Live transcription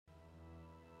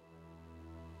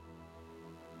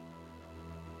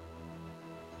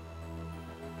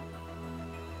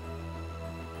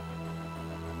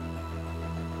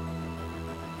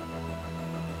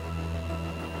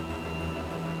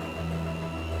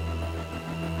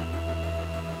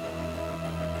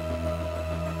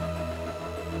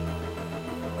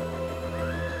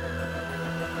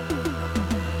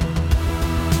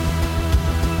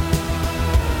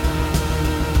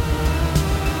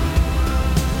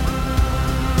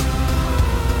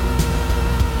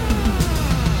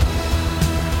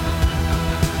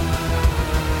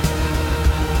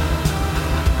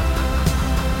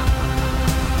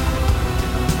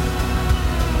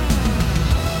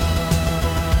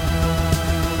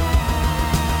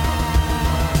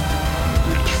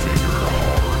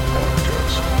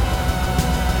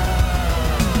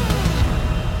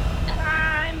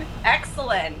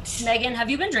Megan, have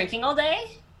you been drinking all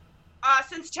day?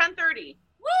 Since 10:30.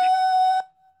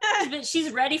 Woo!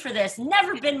 She's ready for this.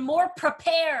 Never been more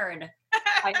prepared.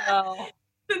 I know.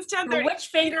 Since 10:30. The Witch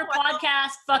Finger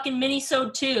podcast, fucking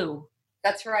minisode 2.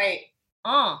 That's right.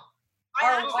 Our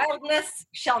wildness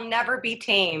shall never be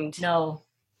tamed. No.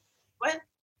 What?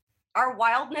 Our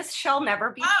wildness shall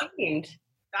never be tamed.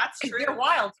 That's true. You're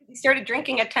wild. We started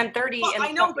drinking at 10:30. Well,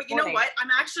 I know, but you know what? I'm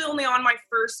actually only on my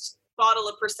first bottle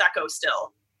of Prosecco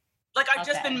still. Like, I've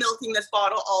just been milking this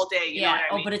bottle all day. You know what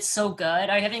I mean? But it's so good.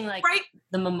 Are you having, like,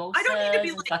 the mimosas? I don't need to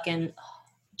be, like, fucking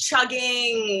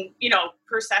chugging,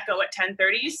 Prosecco at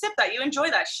 10:30. You sip that. You enjoy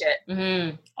that shit.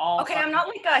 Mm-hmm. Okay, I'm not,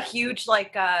 like, a huge,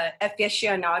 like,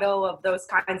 aficionado of those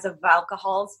kinds of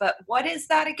alcohols, but what is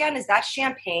that again? Is that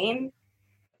champagne?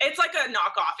 It's like a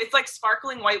knockoff. It's like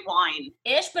sparkling white wine.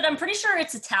 Ish, but I'm pretty sure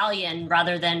it's Italian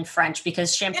rather than French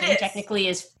because champagne technically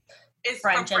is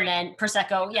French and then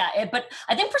Prosecco. Yeah, but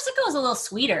I think Prosecco is a little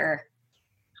sweeter.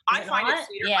 I find it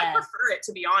sweeter. Yeah. I prefer it,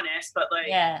 to be honest, but like...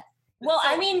 Yeah. Well,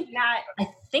 I mean, I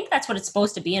think that's what it's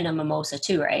supposed to be in a mimosa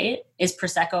too, right? Is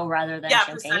Prosecco rather than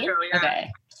champagne? Prosecco, yeah.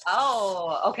 Okay.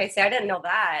 Oh, okay. See, I didn't know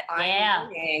that.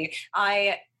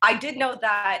 I did know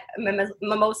that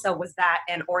mimosa was that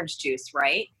and orange juice,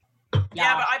 right?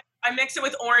 Yeah, but I mix it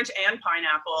with orange and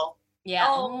pineapple. Yeah.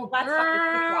 Oh, that's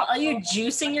girl, are you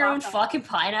juicing your own fucking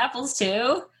pineapples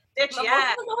too? Bitch,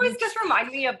 yeah. Always just remind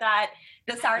me of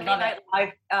the Saturday Night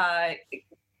Live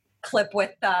clip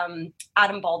with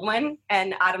Adam Baldwin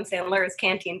and Adam Sandler as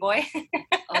Canteen Boy.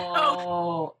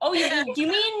 You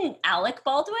mean Alec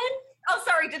Baldwin? Oh,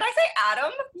 sorry. Did I say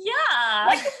Adam? Yeah.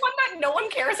 Like the one that no one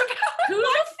cares about.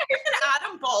 There's an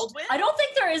Adam Baldwin? I don't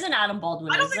think there is an Adam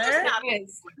Baldwin, I don't think there's an Adam Baldwin.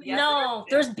 Yes, no.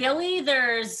 There's Billy,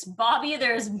 there's Bobby,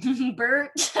 there's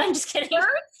Bert. I'm just kidding. Bert?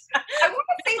 I want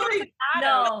to say there's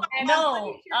Adam.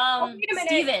 No.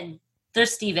 Steven.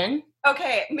 There's Steven.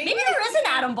 Okay, maybe there is an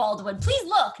Adam Baldwin. Please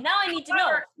look. Now I need to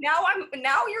know.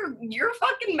 Now you're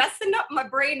fucking messing up my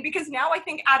brain because now I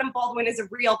think Adam Baldwin is a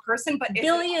real person, but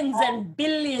billions and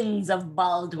billions of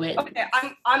Baldwin. Okay,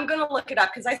 I'm gonna look it up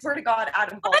because I swear to God,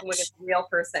 Adam Baldwin is a real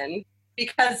person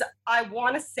because I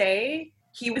want to say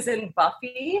he was in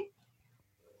Buffy,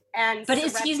 but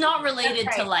he's not related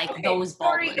to like those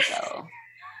Baldwins though.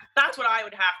 That's what I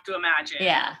would have to imagine.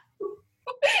 Yeah.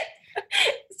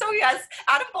 So yes,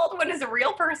 Adam Baldwin is a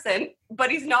real person,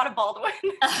 but he's not a Baldwin.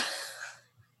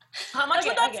 How much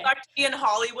would that suck to be in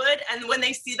Hollywood? And when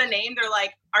they see the name, they're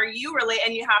like, "Are you related?"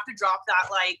 And you have to drop that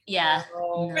like,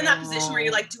 you're in that position where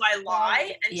you're like, "Do I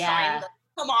lie?" And try and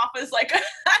come off as like,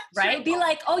 right? Be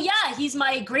like, "Oh yeah, he's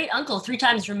my great uncle 3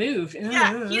 times removed."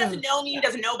 Yeah, he doesn't know me. He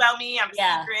doesn't know about me. I'm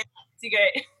a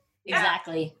secret.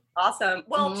 Exactly. Awesome.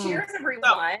 Well, cheers,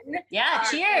 everyone.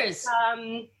 Cheers.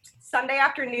 Sunday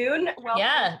afternoon.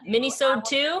 Minisode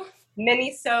 2.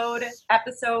 Minisode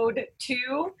episode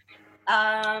 2.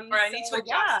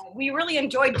 We really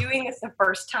enjoyed doing this the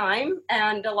first time,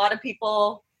 and a lot of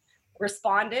people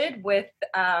responded with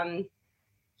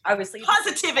obviously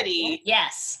positivity.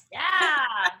 Yes. Yeah.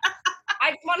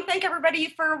 I just want to thank everybody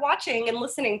for watching and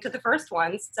listening to the first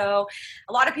one. So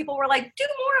a lot of people were like, do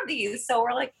more of these. So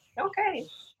we're like, okay.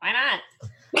 Why not?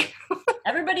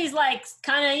 Everybody's like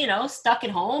kind of, stuck at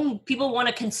home. People want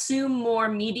to consume more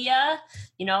media,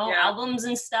 albums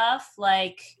and stuff.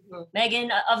 Like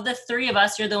Megan, of the 3 of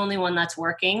us, you're the only one that's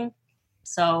working.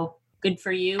 So good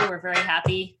for you. We're very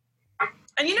happy.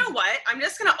 And you know what? I'm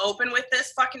just going to open with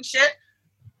this fucking shit.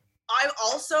 I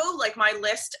also, like, my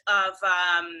list of,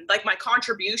 my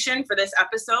contribution for this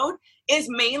episode is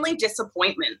mainly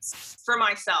disappointments for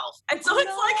myself. And so it's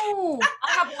like...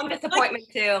 I have one disappointment,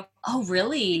 too. Oh,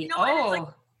 really? It's like,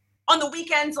 on the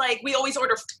weekends, like, we always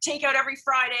order takeout every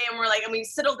Friday, and we're like, and we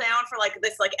settle down for, like,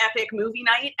 this, like, epic movie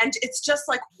night, and it's just,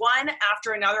 like, one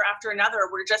after another.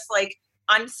 We're just, like,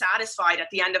 unsatisfied at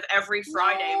the end of every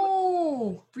Friday.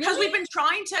 No, because we've been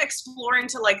trying to explore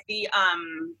into, like, the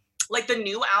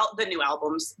new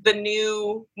albums, the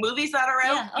new movies that are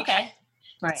out. Yeah, okay.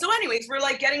 Right. So anyways, we're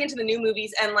like getting into the new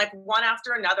movies, and like one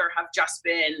after another have just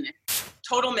been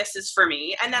total misses for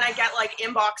me. And then I get like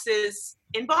inboxes,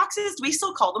 do we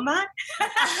still call them that?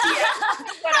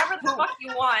 Whatever the fuck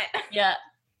you want. Yeah.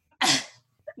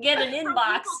 Get an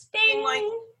inbox.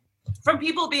 From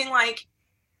people being like,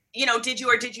 did you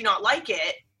or did you not like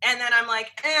it? And then I'm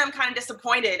like, I'm kind of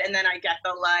disappointed. And then I get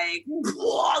the like,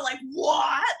 what? Like,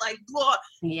 what? Like, what?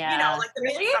 Yeah. Like the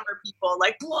Midsummer people,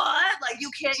 like, what? Like,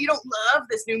 you don't love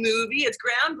this new movie. It's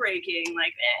groundbreaking.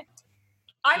 Like,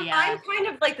 I'm kind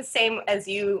of like the same as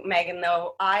you, Megan,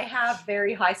 though. I have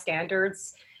very high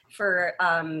standards for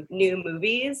new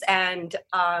movies, and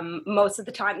most of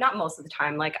the time, not most of the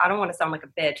time, like I don't want to sound like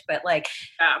a bitch, but like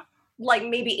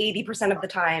maybe 80% of the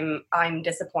time I'm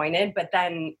disappointed, but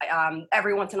then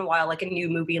every once in a while, like a new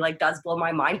movie like does blow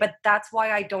my mind. But that's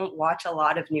why I don't watch a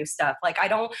lot of new stuff. Like I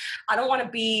don't want to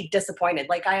be disappointed.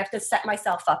 Like I have to set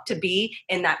myself up to be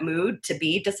in that mood to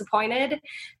be disappointed.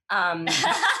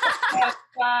 Yeah.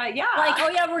 Like, oh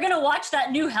yeah, we're gonna watch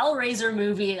that new Hellraiser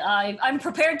movie. I'm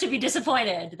prepared to be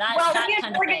disappointed.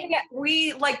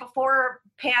 We like before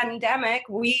pandemic,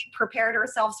 we prepared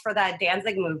ourselves for that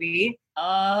Danzig movie. Oh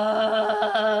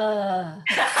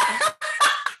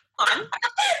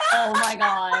my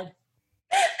god.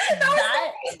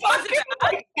 That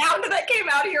sound that came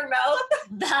out of your mouth.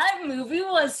 That movie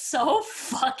was so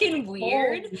fucking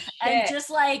weird. And just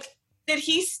like, did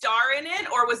he star in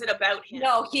it or was it about him?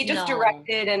 No, he just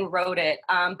directed and wrote it.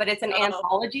 But it's an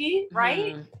anthology,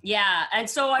 right? Yeah. And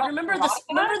so I remember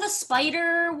the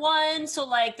spider one. So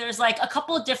like there's like a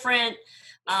couple of different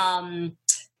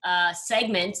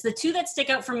segments. The two that stick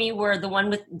out for me were the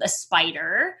one with the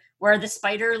spider, where the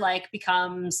spider like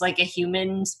becomes like a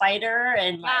human spider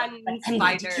and like, I'm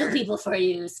going to kill people for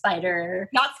you, spider.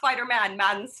 Not Spider-Man,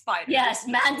 man spider. Yes,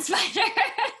 man spider.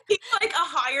 He's like a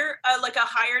hire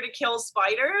to kill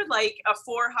spider, like a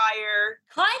for hire.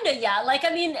 Kinda, yeah. Like,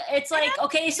 I mean, it's like,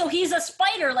 okay, so he's a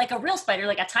spider, like a real spider,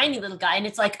 like a tiny little guy, and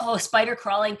it's like, oh, spider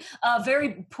crawling, a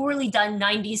very poorly done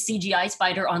 90s CGI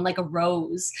spider on like a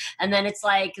rose. And then it's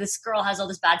like this girl has all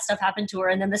this bad stuff happen to her,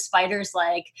 and then the spider's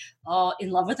like, oh,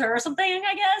 in love with her or something,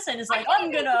 I guess, and it's like,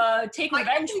 I'm gonna take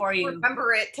revenge for you.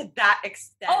 Remember it to that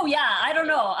extent. Oh yeah, I don't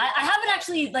know. I haven't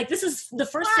actually, like, this is the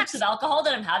first sips of alcohol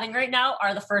that I'm having right now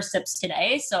are the first sips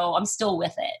today, so I'm still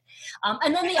with it.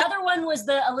 And then the other one was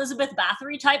the Elizabeth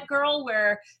Bathory type girl,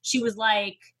 where she was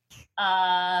like,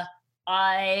 I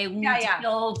need to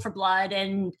kill for blood,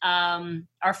 and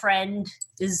our friend's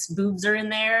boobs are in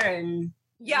there, and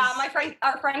yeah,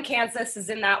 our friend Kansas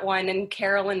is in that one, and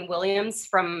Carolyn Williams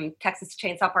from Texas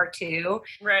Chainsaw Part 2.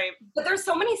 Right. But there's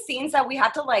so many scenes that we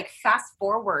had to like fast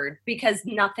forward because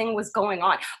nothing was going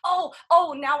on. Oh,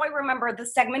 now I remember the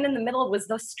segment in the middle was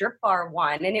the strip bar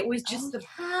one, and it was just the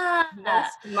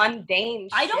most mundane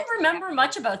I don't remember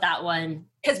much about that one.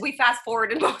 Because we fast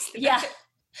forwarded most of it.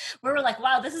 We were like,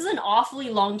 wow, this is an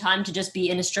awfully long time to just be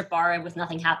in a strip bar with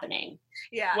nothing happening.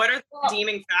 Yeah. What are the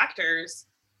redeeming factors?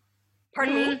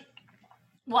 Pardon me?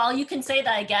 Well, you can say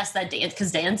that, I guess, that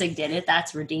because Danzig did it,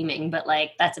 that's redeeming, but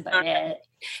like that's about it.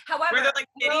 However, were there like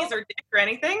titties or dick or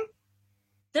anything?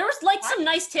 There was like some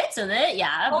nice tits in it,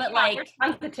 but like there's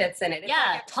tons of tits in it. It's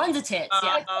like tons of tits.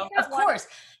 Of course.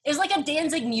 It was like a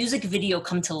Danzig music video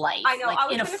come to life. I know. Like, I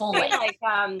was in a full way. Like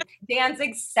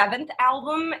Danzig's 7th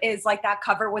album is like that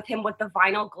cover with him with the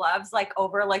vinyl gloves, like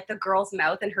over like the girl's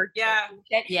mouth and her Yeah.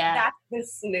 That's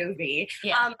this movie.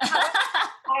 Yeah.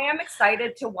 I am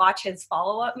excited to watch his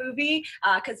follow-up movie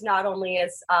because not only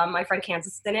is my friend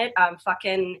Kansas in it,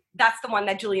 that's the one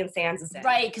that Julian Sands is in.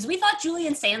 Right, because we thought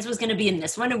Julian Sands was going to be in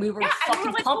this one, and we were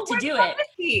fucking pumped to do it.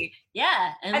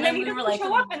 Yeah, and then we were like,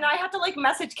 show up, and I had to like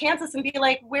message Kansas and be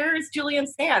like, "Where's Julian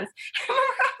Sands?" I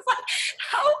remember I was like,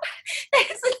 "How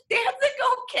is Danzig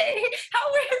okay?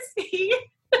 How is he?"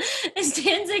 Is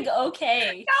Danzig okay?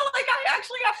 Yeah, like I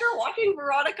actually, after watching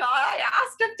Veronica, I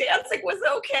asked if Danzig was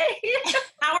okay.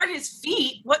 How are his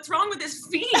feet? What's wrong with his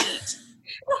feet?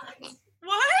 What?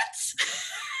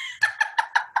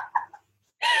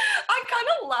 I kind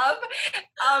of love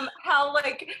how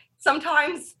like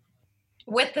sometimes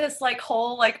with this like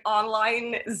whole like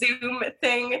online Zoom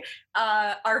thing,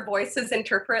 our voices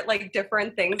interpret like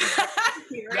different things.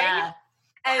 Yeah.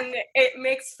 And it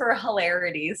makes for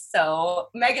hilarity. So,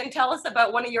 Megan, tell us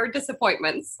about one of your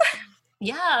disappointments.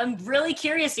 Yeah, I'm really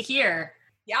curious to hear.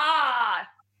 Yeah.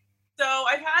 So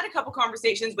I've had a couple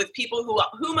conversations with people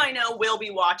whom I know will be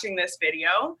watching this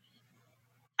video.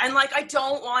 And like, I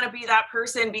don't want to be that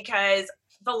person because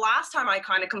the last time I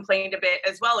kind of complained a bit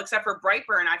as well, except for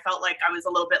Brightburn, I felt like I was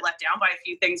a little bit let down by a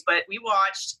few things, but we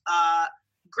watched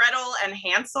Gretel and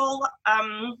Hansel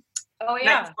oh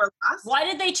yeah. Why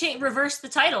did they reverse the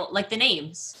title, like the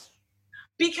names?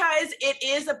 Because it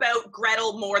is about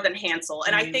Gretel more than Hansel,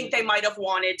 and I think they might have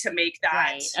wanted to make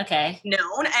that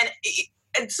known.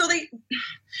 And so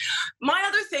my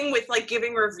other thing with like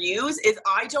giving reviews is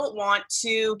I don't want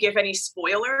to give any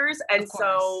spoilers, and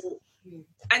so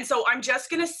I'm just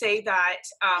going to say that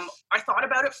I thought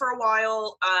about it for a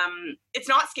while. It's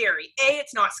not scary.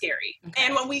 It's not scary. Okay.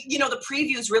 And when we, the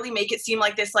previews really make it seem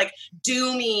like this like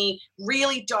doomy,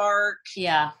 really dark.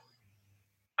 Yeah.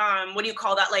 what do you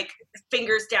call that? Like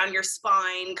fingers down your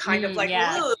spine, kind of like,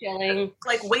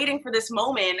 like waiting for this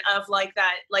moment of like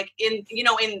that, like in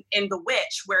The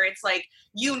Witch, where it's like,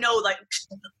 like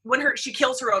when she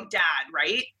kills her own dad,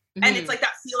 right? Mm-hmm. And it's like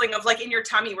that feeling of like in your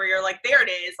tummy where you're like, there it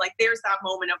is. Like there's that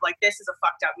moment of like, this is a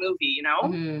fucked up movie,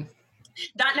 Mm-hmm.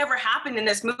 That never happened in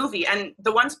this movie. And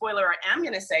the one spoiler I am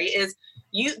going to say is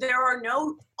there are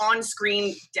no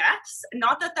on-screen deaths.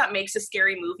 Not that makes a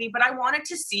scary movie, but I wanted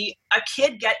to see a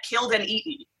kid get killed and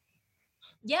eaten.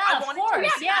 Yeah, of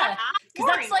course. Yeah.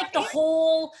 Because that's like the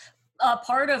whole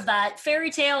part of that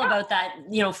fairy tale about that,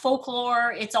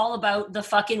 folklore. It's all about the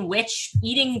fucking witch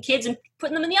eating kids and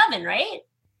putting them in the oven, right?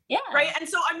 Yeah. Right. And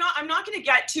so I'm not going to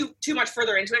get too much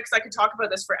further into it because I could talk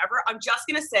about this forever. I'm just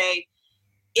going to say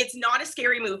it's not a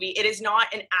scary movie. It is not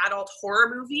an adult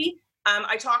horror movie.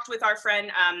 I talked with our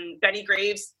friend, Benny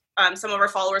Graves. Some of our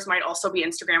followers might also be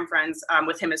Instagram friends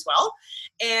with him as well.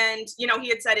 And, he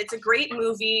had said it's a great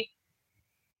movie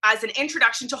as an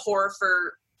introduction to horror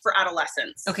for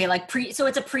adolescents. Okay. So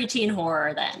it's a preteen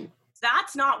horror then.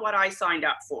 That's not what I signed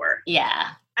up for. Yeah.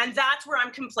 And that's where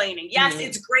I'm complaining. Yes,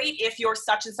 It's great if you're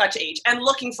such and such age and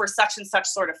looking for such and such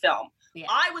sort of film. Yeah.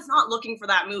 I was not looking for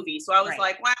that movie. So I was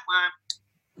like, wah, wah.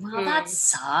 Well, that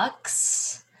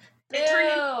sucks. It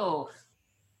turned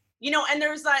in, and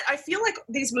there's that, I feel like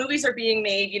these movies are being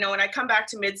made, and I come back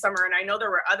to Midsommar and I know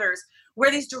there were others where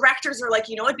these directors are like,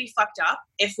 it'd be fucked up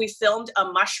if we filmed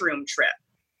a mushroom trip.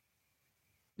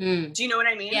 Do you know what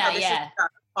I mean? Yeah, this is a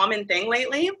common thing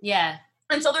lately. Yeah.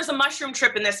 And so there's a mushroom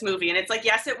trip in this movie and it's like,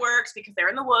 yes, it works because they're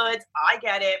in the woods. I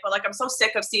get it. But like, I'm so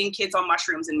sick of seeing kids on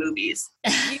mushrooms in movies.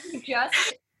 You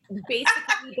just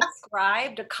basically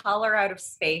described A Color Out of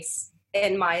Space,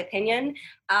 in my opinion.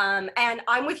 And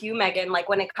I'm with you, Megan, like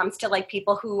when it comes to like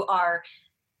people who are,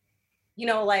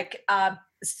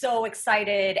 so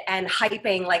excited and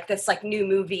hyping like this like new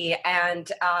movie. And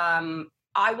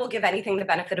I will give anything the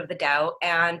benefit of the doubt.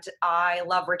 And I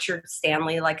love Richard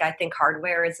Stanley. Like I think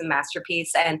Hardware is a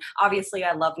masterpiece. And obviously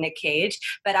I love Nick Cage.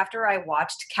 But after I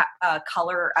watched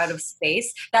Color Out of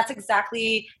Space, that's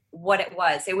exactly what it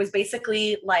was. It was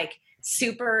basically like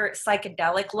super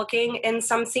psychedelic looking in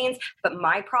some scenes. But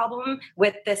my problem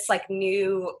with this like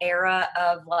new era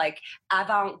of like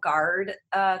avant-garde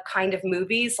kind of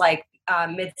movies, like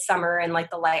Midsommar and like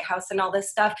The Lighthouse and all this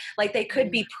stuff, like they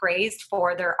could be praised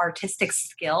for their artistic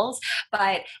skills,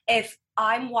 but if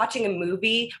I'm watching a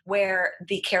movie where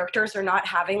the characters are not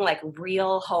having like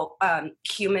real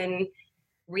human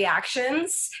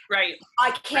reactions, right,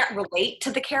 I can't relate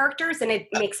to the characters and it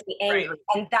makes me angry. Right.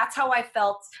 And that's how I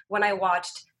felt when I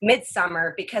watched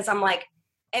Midsommar, because I'm like,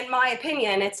 in my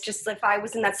opinion, it's just if I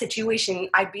was in that situation,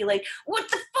 I'd be like, what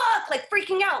the fuck? Like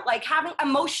freaking out, like having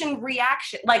emotional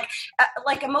reactions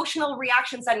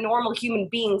that normal human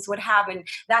beings would have in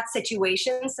that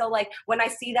situation. So like when I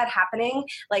see that happening,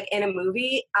 like in a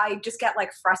movie, I just get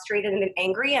like frustrated and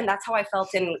angry. And that's how I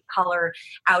felt in Color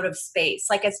Out of Space.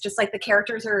 Like, it's just like the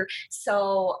characters are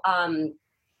so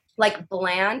like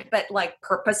bland, but like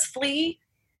purposefully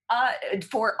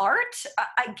for art,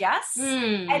 I guess.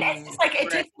 And it's just like, it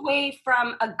takes away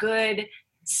from a good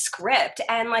script.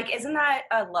 And like, isn't that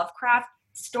a Lovecraft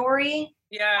story?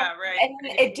 Yeah, right. And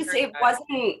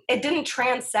it didn't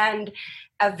transcend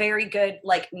a very good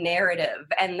like narrative.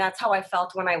 And that's how I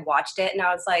felt when I watched it. And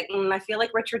I was like, I feel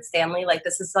like Richard Stanley, like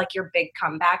this is like your big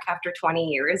comeback after 20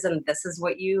 years. And this is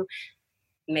what you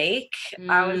make.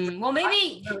 Well,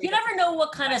 maybe you never know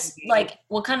what kind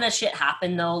of shit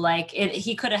happened though. Like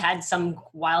he could have had some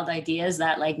wild ideas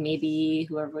that like maybe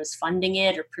whoever was funding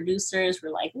it or producers were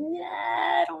like,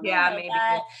 I don't know. Yeah, maybe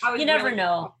that. You never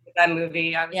know. That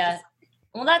movie.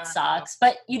 Well, that sucks.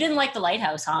 But you didn't like The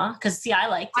Lighthouse, huh? Because see, I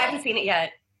liked it. I haven't seen it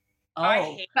yet.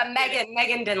 Oh, but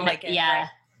Megan didn't like it. Yeah.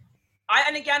 Right?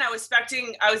 And again, I was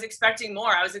expecting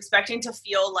more. I was expecting to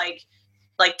feel like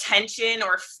tension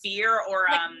or fear or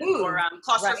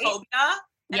claustrophobia. Right?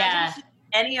 And I didn't feel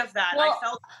any of that. Well, I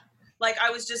felt like I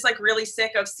was just like really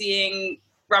sick of seeing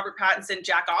Robert Pattinson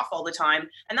jack off all the time.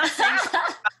 And that's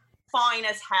fine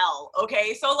as hell.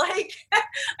 Okay. So like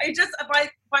I just by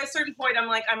a certain point I'm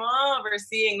like, I'm over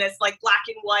seeing this like black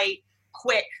and white,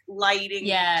 quick lighting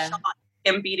shot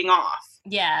him beating off.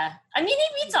 Yeah. I mean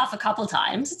he beats off a couple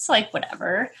times. It's like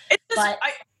whatever. It's just,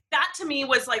 that to me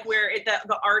was like where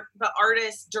the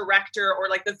artist director or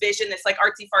like the vision, this like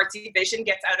artsy fartsy vision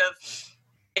gets out of.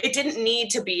 It didn't need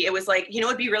to be. It was like,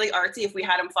 it'd be really artsy if we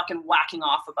had him fucking whacking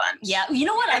off a bunch. Yeah. You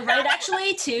know what I read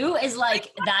actually too is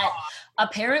like that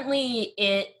apparently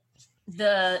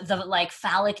the like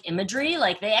phallic imagery,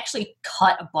 like they actually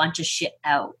cut a bunch of shit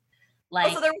out.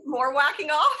 Like, so there was more whacking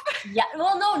off? Yeah,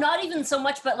 well, no, not even so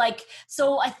much, but like,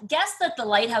 so I guess that the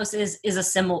lighthouse is a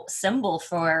symbol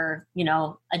for, you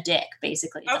know, a dick,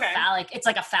 basically. It's a phallic, it's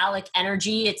like a phallic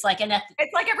energy. It's like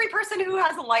it's like every person who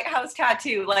has a lighthouse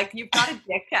tattoo, like you've got a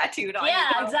dick tattooed on you.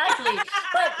 Yeah, exactly.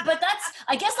 But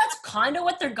I guess that's kind of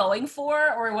what they're going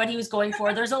for, or what he was going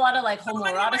for. There's a lot of like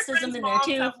homoeroticism in there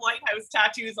too. Have lighthouse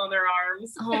tattoos on their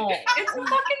arms. Oh, it's a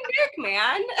fucking dick,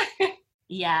 man.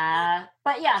 Yeah,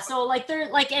 but yeah, so like they're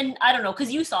like, and I don't know,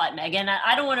 because you saw it, Megan.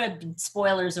 I don't want to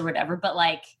spoilers or whatever, but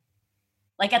like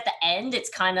at the end, it's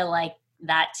kind of like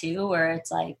that too, where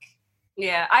it's like,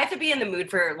 yeah, I have to be in the mood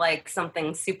for like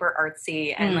something super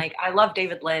artsy, and like I love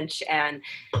David Lynch, and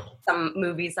some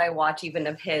movies I watch even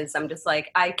of his, I'm just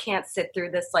like, I can't sit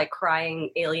through this like crying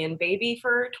alien baby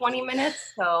for 20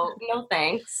 minutes, so no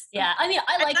thanks. Yeah, I mean,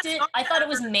 I liked it. I thought it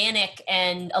was manic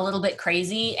and a little bit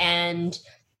crazy, and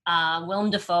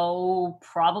Willem Dafoe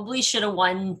probably should have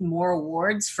won more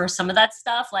awards for some of that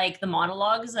stuff, like the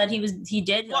monologues that he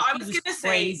did. Well, like, I was going to say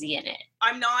crazy in it.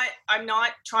 I'm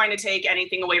not trying to take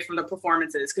anything away from the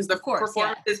performances, because the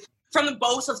performances from the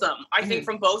both of them, I think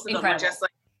from both of them were just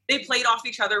like, they played off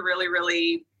each other really,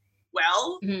 really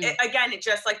well. It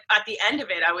just like at the end of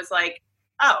it, I was like,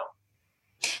 oh,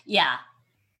 yeah,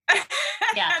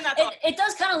 yeah. It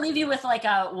does kind of leave you with like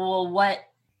a, well,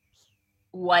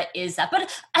 what is that?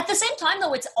 But at the same time,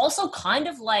 though, it's also kind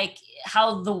of like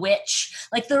how The Witch,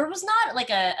 like there was not like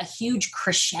a huge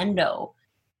crescendo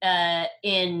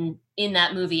in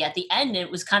that movie. At the end,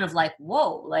 it was kind of like,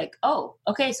 whoa, like, oh,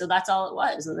 okay, so that's all it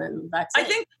was, and then that's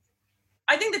it.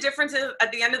 I think the difference is at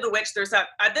the end of The Witch, there's that,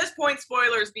 at this point,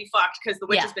 spoilers be fucked, because The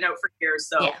Witch has been out for years.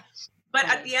 So, but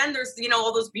at the end, there's, you know,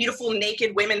 all those beautiful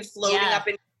naked women floating up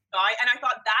in the sky, and I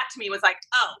thought that to me was like,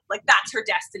 oh, like that's her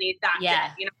destiny. That's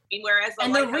it, you know what I mean? Whereas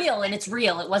and they're real, and it's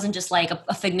real. It wasn't just like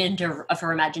a figment of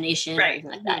her imagination or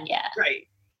anything like that. Yeah, right.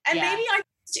 And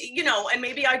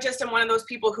maybe I just am one of those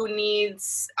people who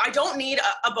I don't need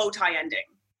a bow tie ending.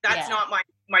 That's not my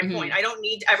point. I don't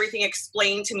need everything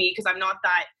explained to me, because I'm not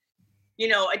that. You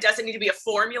know, it doesn't need to be a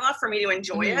formula for me to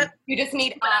enjoy it. You just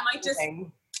need. But I might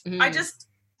just.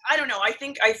 I don't know. I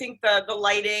think the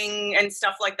lighting and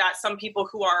stuff like that. Some people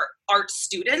who are art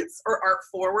students or art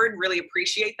forward really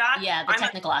appreciate that. Yeah, the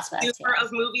technical aspect of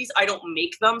movies. I don't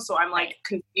make them, so I'm like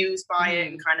confused by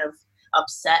it and kind of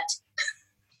upset.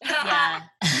 Yeah.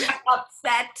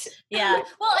 Upset. Yeah.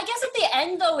 Well, I guess at the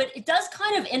end, though, it does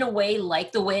kind of, in a way,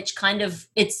 like The Witch, kind of,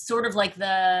 it's sort of like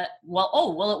it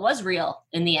was real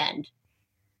in the end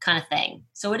kind of thing.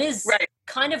 So it is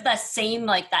kind of that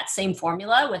same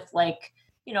formula with like,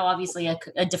 you know, obviously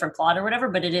a different plot or whatever,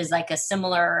 but it is like a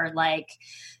similar, like,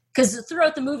 because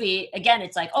throughout the movie, again,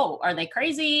 it's like, oh, are they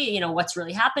crazy? You know, what's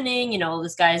really happening? You know,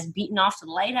 this guy's beaten off to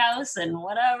the lighthouse and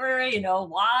whatever, you know,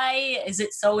 why is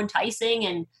it so enticing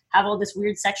and have all this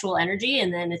weird sexual energy?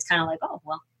 And then it's kind of like, oh,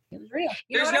 well, it was real.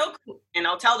 And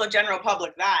I'll tell the general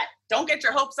public that. Don't get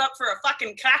your hopes up for a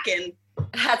fucking kraken.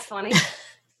 That's funny.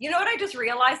 You know what I just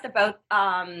realized about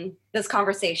this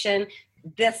conversation?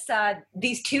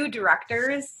 These two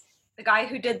directors, the guy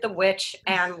who did The Witch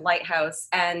and Lighthouse,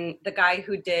 and the guy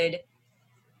who did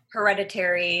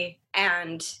Hereditary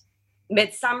and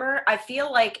Midsummer, I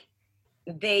feel like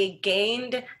they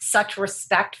gained such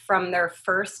respect from their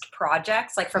first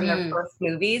projects, like from their first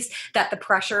movies, that the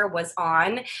pressure was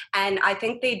on. And I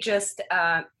think they just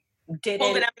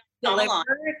didn't deliver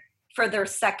for their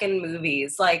second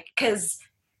movies. Like, because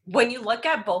when you look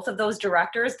at both of those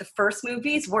directors, the first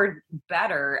movies were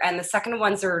better and the second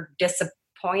ones are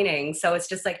disappointing. So it's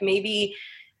just like maybe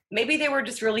they were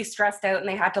just really stressed out and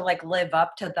they had to like live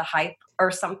up to the hype or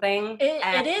something.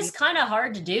 It is kind of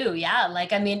hard to do. Yeah.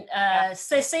 Like, I mean,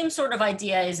 same sort of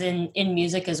idea is in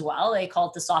music as well. They call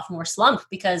it the sophomore slump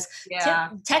because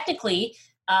technically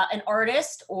an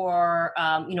artist or,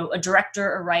 a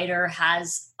director or writer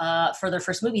has for their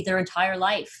first movie, their entire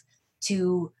life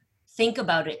to think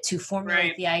about it, to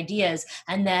formulate the ideas.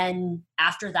 And then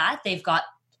after that, they've got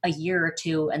a year or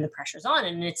two and the pressure's on.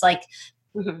 And it's like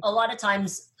a lot of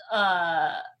times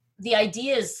the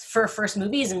ideas for first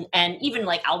movies and even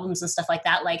like albums and stuff like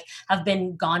that, like have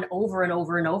been gone over and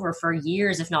over and over for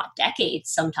years, if not decades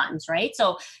sometimes. Right.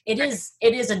 So it is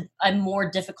a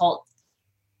more difficult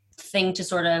thing to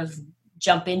sort of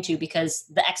jump into because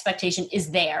the expectation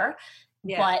is there.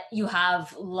 Yeah. But you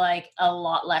have like a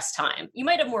lot less time. You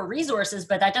might have more resources,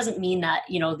 but that doesn't mean that,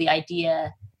 the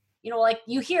idea, like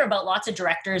you hear about lots of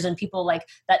directors and people like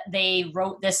that they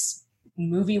wrote this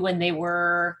movie when they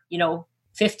were,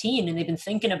 15 and they've been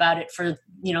thinking about it for,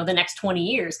 the next 20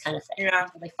 years kind of thing. Yeah.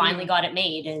 So they finally got it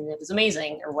made and it was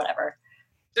amazing or whatever.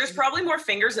 There's probably more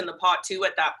fingers in the pot too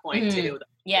at that point too.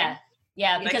 Yeah.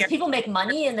 Yeah, because people make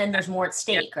money and then there's more at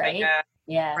stake, right?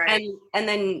 Yeah. Right. And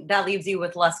then that leaves you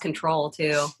with less control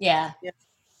too. Yeah.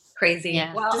 Crazy.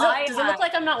 Yeah. Well, does it look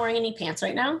like I'm not wearing any pants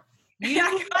right now? Yeah,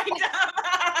 kind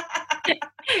of.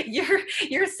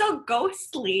 You're so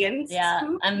ghostly and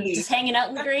spooky. I'm just hanging out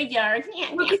in the graveyard.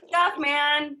 Spooky stuff,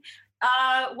 man.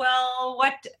 Well,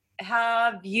 what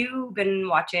have you been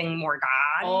watching, Morgan?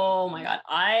 Oh my god,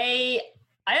 I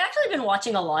actually been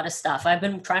watching a lot of stuff. I've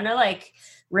been trying to like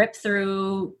rip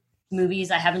through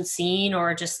movies I haven't seen,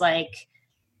 or just like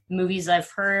movies I've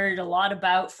heard a lot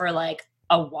about for like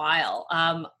a while.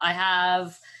 I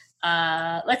have.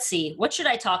 Let's see. What should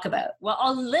I talk about? Well,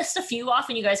 I'll list a few off,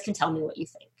 and you guys can tell me what you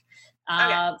think.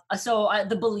 So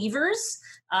The Believers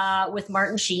with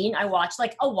Martin Sheen, I watched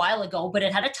like a while ago, but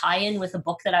it had a tie-in with a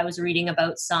book that I was reading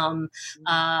about some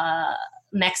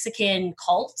Mexican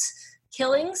cult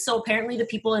killings. So apparently the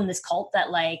people in this cult that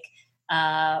like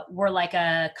were like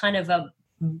a kind of a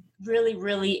really,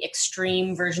 really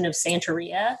extreme version of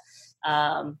Santeria,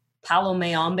 Palo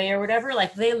Mayombe or whatever,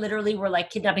 like they literally were like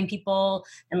kidnapping people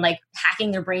and like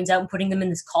hacking their brains out and putting them in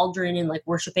this cauldron and like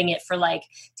worshiping it for like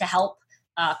to help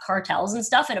cartels and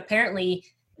stuff. And apparently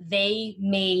they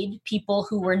made people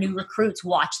who were new recruits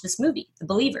watch this movie, The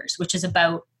Believers, which is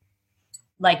about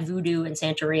like voodoo and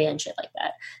Santeria and shit like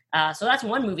that. So that's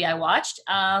one movie I watched.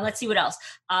 Let's see what else.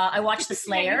 I watched The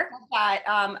Slayer.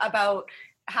 About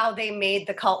how they made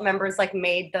the cult members like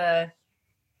the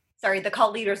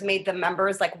cult leaders made the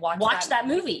members like watch that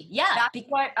movie. Yeah. That's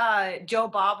what Joe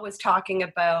Bob was talking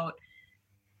about.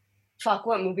 Fuck,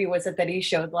 what movie was it that he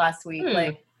showed last week?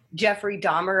 Like Jeffrey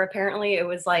Dahmer, apparently it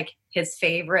was like his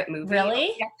favorite movie.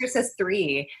 Really? The Exorcist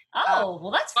 3. Oh,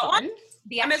 well that's fun.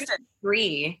 The Exorcist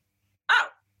 3. Oh.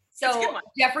 So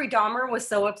Jeffrey Dahmer was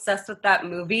so obsessed with that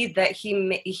movie that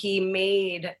he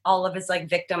made all of his like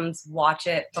victims watch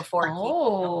it before.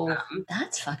 Oh,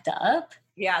 that's fucked up.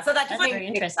 Yeah, so that's very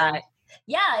interesting.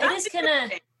 Yeah, it is kind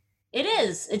of. It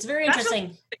is. It's very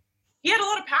interesting. He had a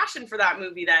lot of passion for that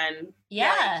movie then.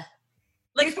 Yeah.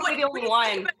 Like he's the only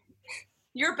one.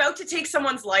 You're about to take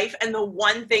someone's life, and the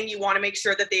one thing you want to make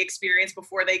sure that they experience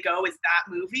before they go is that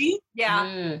movie.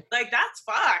 Yeah. Like, that's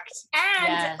fucked.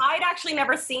 And I'd actually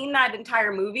never seen that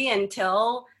entire movie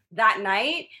until that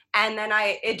night. And then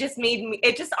it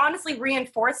just honestly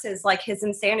reinforces like his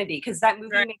insanity, because that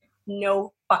movie makes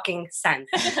no fucking sense.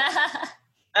 Makes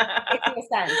no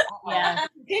sense. Yeah.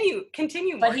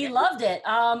 Continue. But he loved it.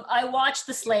 I watched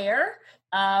The Slayer,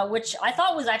 which I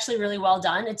thought was actually really well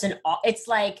done. It's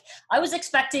like I was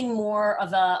expecting more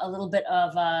of a little bit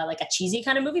of like a cheesy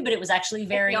kind of movie, but it was actually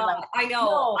very I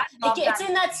know. It's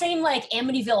in that same like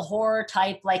Amityville horror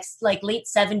type, like late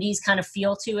 70s kind of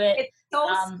feel to it. It's so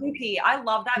spooky. I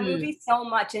love that movie so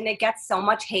much, and it gets so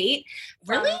much hate.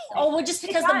 Really? Well, just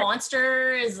because the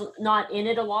monster is not in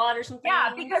it a lot or something?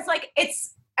 Yeah, because like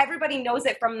everybody knows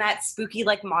it from that spooky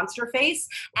like monster face,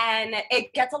 and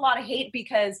it gets a lot of hate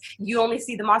because you only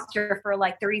see the monster for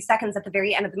like 30 seconds at the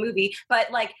very end of the movie.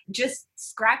 But like just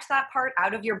scratch that part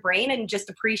out of your brain and just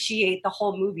appreciate the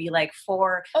whole movie like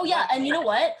for and you know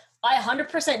what? I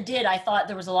 100% did. I thought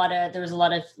there was a lot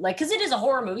of like, because it is a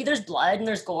horror movie. There's blood and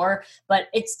there's gore, but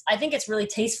I think it's really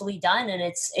tastefully done, and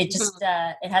it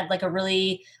had like a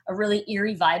really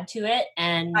eerie vibe to it,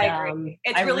 and I agree.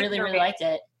 I really liked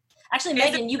it. Actually,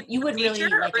 Megan, you would really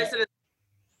like it.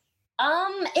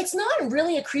 It's not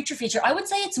really a creature feature. I would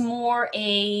say it's more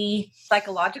a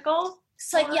psychological.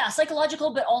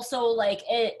 Psychological, but also like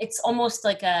it's almost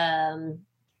like a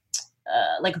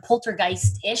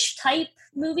poltergeist-ish type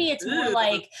movie. It's more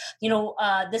like,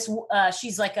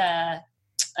 she's like an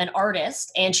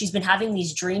artist, and she's been having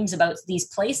these dreams about these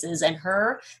places, and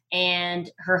her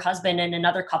husband and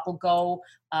another couple go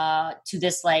to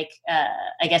this like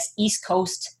I guess East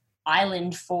Coast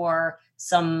island for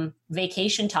some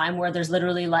vacation time, where there's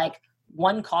literally like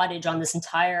one cottage on this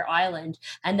entire island,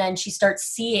 and then she starts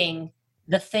seeing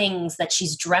the things that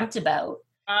she's dreamt about.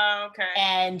 Okay.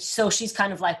 And so she's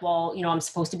kind of like, well, I'm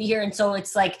supposed to be here. And so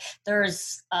it's like,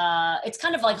 there's, it's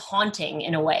kind of like haunting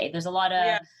in a way. There's a lot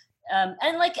of,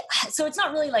 and like, so it's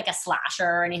not really like a slasher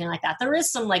or anything like that. There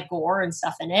is some like gore and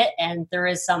stuff in it, and there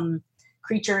is some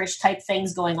creature-ish type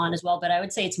things going on as well. But I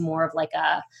would say it's more of like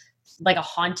a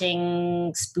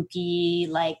haunting, spooky,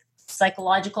 like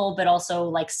psychological, but also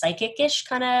like psychic-ish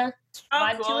kind of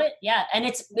vibe to it. Yeah. And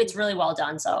it's really well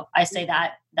done. So I say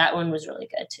that one was really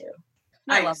good too.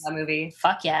 Nice. I love that movie.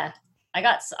 Fuck yeah. I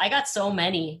got so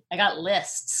many. I got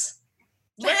lists.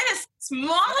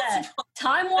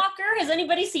 Time Walker. Has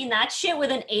anybody seen that shit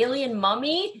with an alien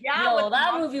mummy? Yeah.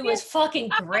 That movie was fucking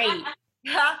great.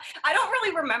 Yeah, I don't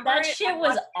really remember. That shit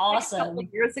was awesome. A couple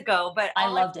years ago, but I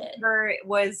loved it. It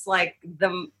was like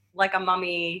a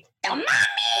mummy. The mummy.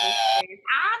 The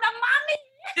mummy.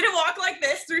 Did it walk like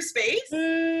this through space?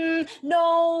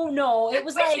 No. It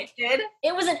was like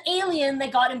it was an alien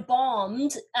that got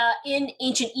embalmed in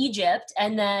ancient Egypt,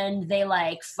 and then they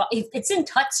it's in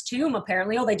Tut's tomb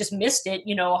apparently. Oh, they just missed it,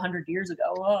 100 years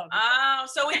ago. Oh,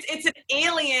 so it's an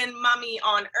alien mummy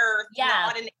on Earth,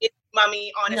 not an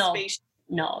mummy on a spaceship.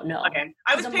 No. Okay,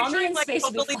 I was picturing like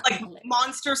totally like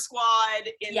Monster Squad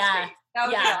in space.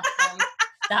 Awesome.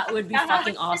 That would be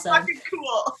fucking awesome. Fucking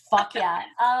cool. Fuck yeah.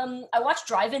 I watched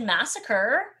Drive-In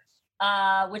Massacre,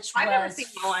 which was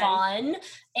fun.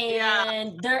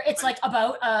 And it's like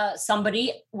about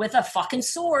somebody with a fucking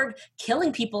sword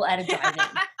killing people at a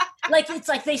drive-in. It's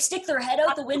like they stick their head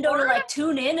out the window to like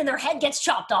tune in, and their head gets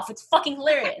chopped off. It's fucking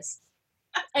hilarious.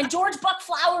 And George Buck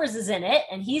Flowers is in it,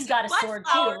 and he's got a sword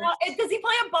too. Does he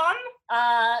play a bum?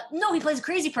 No, he plays a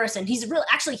crazy person. He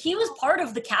was part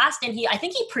of the cast, and I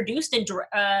think he produced and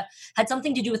had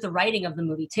something to do with the writing of the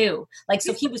movie too.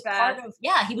 He was part of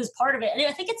it. And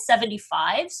I think it's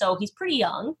 75, so he's pretty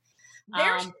young.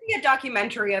 There should be a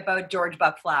documentary about George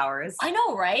Buck Flowers. I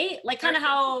know, right? Like kind of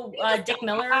how Dick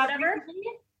Miller or whatever.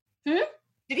 Did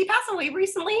he pass away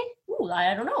recently? Ooh,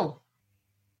 I don't know.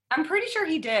 I'm pretty sure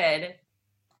he did.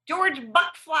 George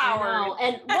Buck Flowers.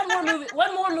 And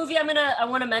one more movie I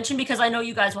want to mention, because I know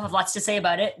you guys will have lots to say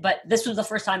about it, but this was the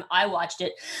first time I watched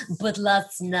it. But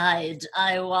last night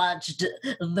I watched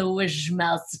The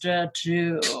Wishmaster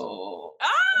 2.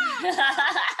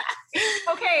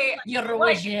 Okay. Your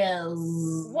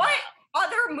wishes. What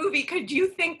other movie could you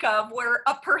think of where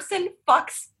a person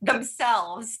fucks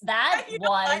themselves? That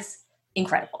was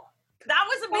incredible. That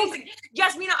was amazing.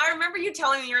 Yasmina, I remember you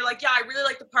telling me, you're like, yeah, I really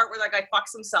like the part where that guy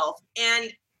fucks himself.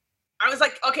 And I was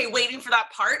like, okay, waiting for that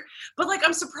part. But like,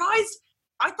 I'm surprised.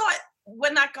 I thought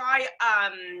when that guy,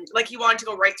 he wanted to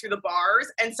go right through the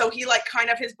bars. And so he like kind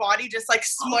of his body just like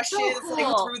smushes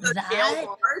through the jail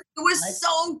bars. It was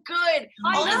so good.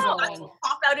 All his guts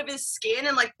pop out of his skin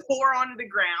and like pour onto the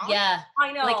ground. Yeah.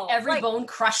 I know. Like every bone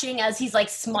crushing as he's like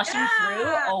smushing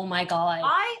through. Oh my God.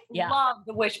 I love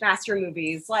the Wishmaster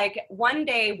movies. Like one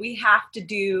day we have to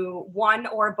do one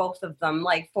or both of them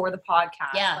like for the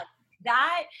podcast. Yeah. Like,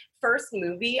 that first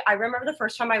movie, I remember the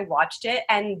first time I watched it,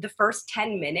 and the first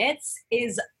 10 minutes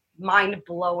is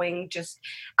mind-blowing, just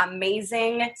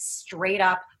amazing, straight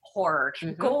up horror.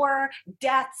 Mm-hmm. Gore,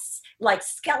 deaths, like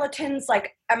skeletons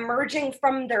like emerging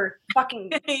from their fucking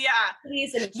and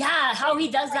how he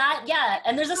does that. Yeah.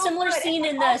 And there's a similar scene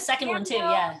in the second one too.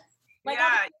 Yeah. Like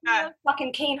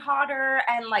fucking Kane Hodder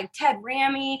and like Ted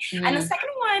Raimi. And the second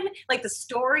one, like the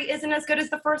story isn't as good as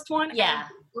the first one. Yeah.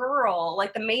 Girl,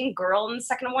 like the main girl in the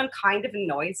second one kind of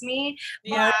annoys me.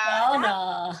 Yeah.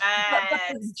 But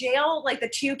the jail, like the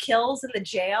two kills in the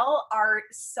jail are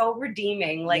so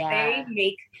redeeming. Like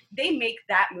they make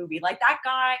that movie. Like that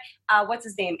guy, what's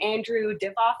his name? Andrew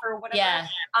Divoff or whatever. Yeah.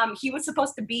 He was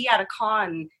supposed to be at a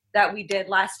con that we did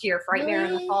last year, Frightmare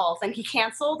in the Falls, and he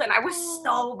canceled, and I was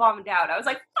so bummed out. I was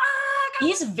like, fuck!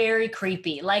 He's very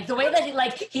creepy. Like, the way that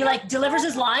he delivers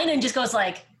his line and just goes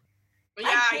like...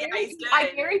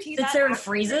 I guarantee sits there and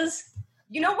freezes.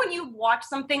 You know when you watch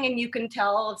something and you can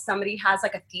tell if somebody has,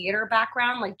 like, a theater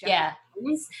background? Like, Jeff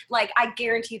Jones? Like, I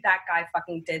guarantee that guy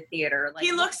fucking did theater. Like,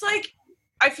 he looks like...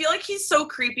 I feel like he's so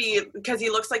creepy because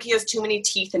he looks like he has too many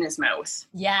teeth in his mouth.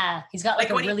 Yeah, he's got like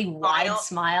a really wide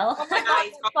smile. Oh my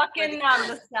God, fucking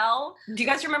The Cell. Do you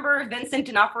guys remember Vincent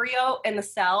D'Onofrio in The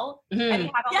Cell? Mm-hmm. And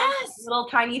he had all those little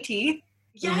tiny teeth.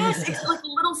 Yes, it's like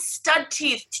little stud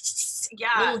teeth.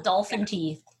 Yeah, little dolphin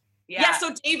teeth. Yeah.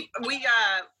 So Dave,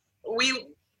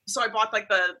 so I bought like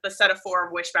the set of 4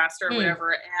 of Wishmaster or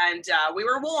whatever, and we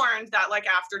were warned that like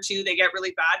after 2 they get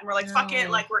really bad, and we're like, fuck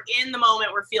it, like we're in the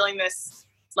moment, we're feeling this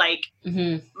like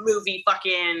movie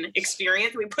fucking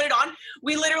experience. We put it on.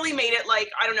 We literally made it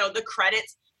like, I don't know, the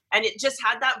credits, and it just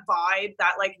had that vibe,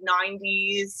 that like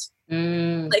 90s,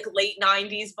 like late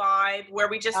 90s vibe, where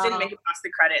we just didn't make it past the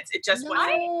credits. It just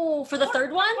went for the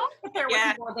third one. There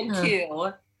was more than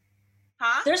 2.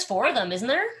 Huh? There's 4 of them, isn't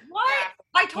there? What?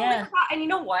 I totally forgot. And you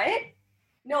know what?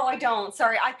 No, I don't.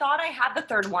 Sorry. I thought I had the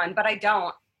third one, but I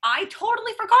don't. I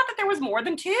totally forgot that there was more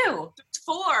than 2. There's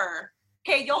 4.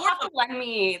 Okay, you'll have to lend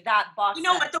me that box. You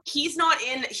know what? Though he's not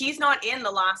in the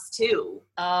last 2.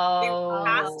 Oh, they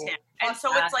passed him, and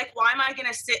so it's like, why am I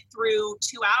gonna sit through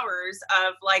 2 hours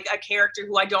of like a character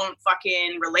who I don't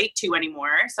fucking relate to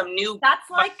anymore? Some new. That's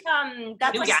like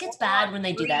It gets bad when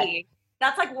they do that.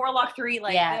 That's like Warlock 3,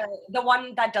 like the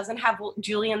one that doesn't have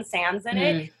Julian Sands in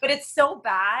it. But it's so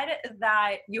bad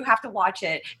that you have to watch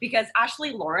it because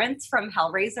Ashley Lawrence from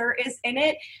Hellraiser is in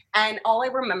it. And all I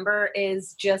remember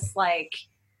is just like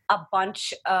a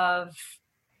bunch of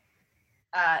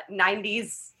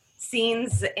 90s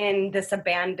scenes in this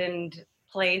abandoned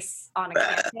place on a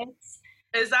campus.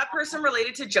 Is that person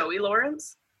related to Joey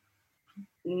Lawrence?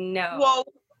 No.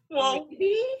 Whoa.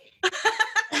 Maybe? I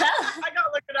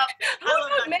gotta look it up. Who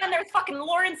knows, man? There's fucking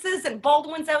Lawrences and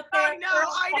Baldwins out there. I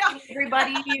know.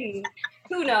 Everybody.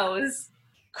 Who knows?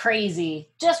 Crazy.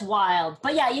 Just wild.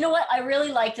 But yeah, you know what? I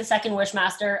really like the second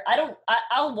Wishmaster.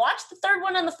 I'll watch the third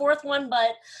one and the fourth one,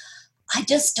 but I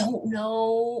just don't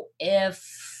know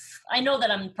if... I know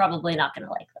that I'm probably not going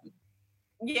to like them.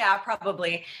 Yeah,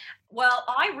 probably. Well,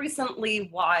 I recently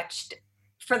watched,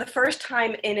 for the first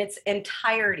time in its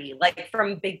entirety, like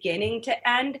from beginning to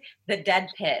end, The Dead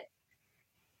Pit.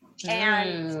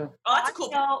 And that's a cool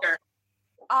poster.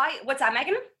 What's that,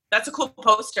 Megan? That's a cool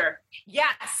poster.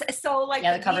 Yes. So like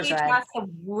the cover's VHS, the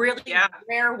really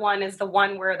rare one is the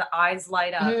one where the eyes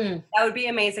light up. That would be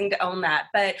amazing to own that.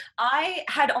 But I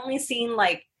had only seen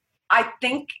like, I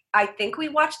think we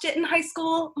watched it in high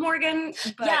school, Morgan.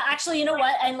 But yeah, actually, you know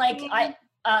what? And like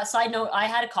side note, I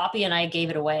had a copy and I gave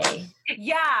it away.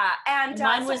 Yeah, and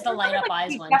mine was the light up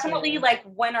eyes one. Definitely, like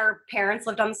when our parents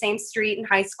lived on the same street in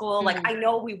high school. Like I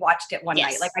know we watched it one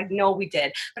night. Like I know we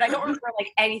did, but I don't remember like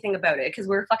anything about it because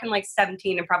we were fucking like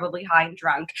 17 and probably high and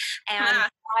drunk. And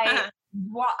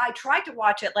I tried to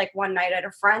watch it like one night at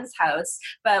a friend's house,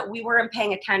 but we weren't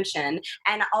paying attention.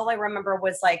 And all I remember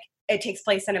was like it takes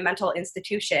place in a mental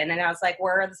institution, and I was like,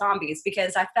 "Where are the zombies?"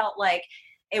 Because I felt like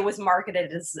it was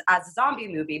marketed as a zombie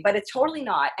movie, but it's totally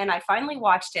not. And I finally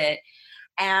watched it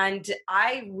and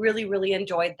I really, really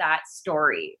enjoyed that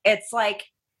story. It's like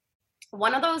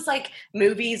one of those like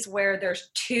movies where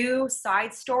there's two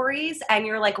side stories and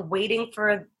you're like waiting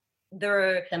for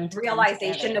the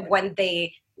realization of when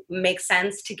they make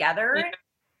sense together.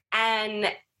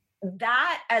 And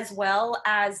that, as well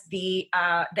as the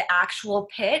actual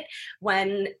pit,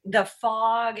 when the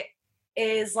fog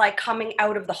is like coming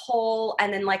out of the hole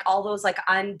and then like all those like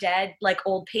undead like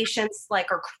old patients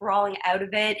like are crawling out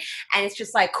of it, and it's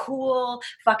just like cool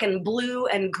fucking blue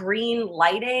and green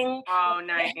lighting. Oh,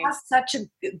 nice. It has such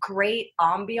a great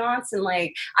ambiance, and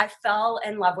like I fell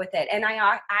in love with it. And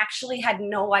I actually had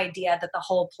no idea that the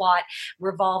whole plot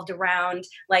revolved around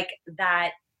like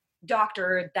that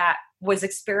doctor that was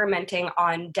experimenting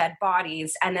on dead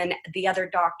bodies, and then the other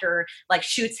doctor like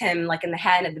shoots him like in the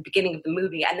head at the beginning of the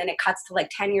movie, and then it cuts to like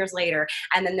 10 years later,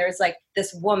 and then there's like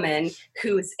this woman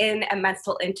who's in a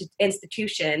mental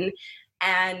institution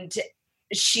and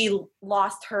she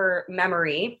lost her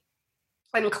memory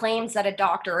and claims that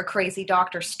a crazy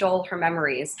doctor stole her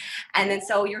memories. And then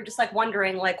so you're just like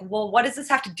wondering like, well, what does this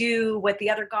have to do with the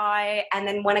other guy? And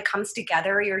then when it comes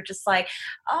together, you're just like,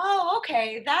 oh,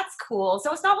 okay, that's cool.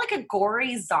 So it's not like a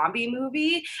gory zombie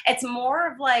movie. It's more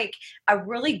of like a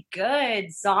really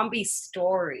good zombie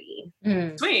story.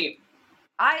 Sweet.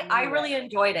 I really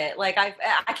enjoyed it. Like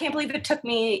I can't believe it took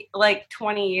me like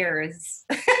 20 years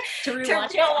to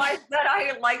realize that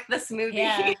I like this movie.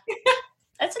 Yeah.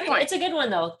 It's a good one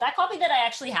though. That copy that I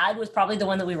actually had was probably the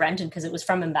one that we rented because it was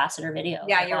from Ambassador Video.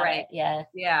 Yeah, you're right. Yeah.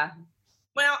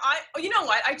 Well, you know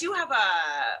what? I do have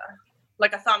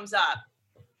a thumbs up.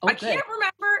 I can't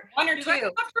remember one or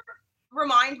two.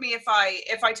 Remind me if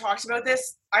I talked about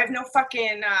this. I have no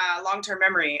fucking long-term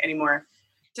memory anymore.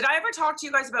 Did I ever talk to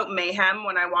you guys about Mayhem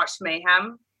when I watched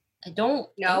Mayhem? I don't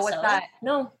know what's that.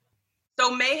 No. So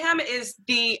Mayhem is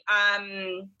the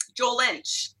Joe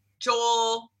Lynch.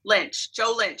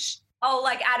 Oh,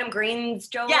 like Adam Green's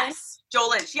Joe Lynch? Yes, Joe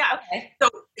Lynch, yeah. Okay. So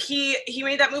he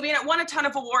made that movie and it won a ton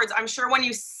of awards. I'm sure when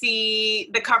you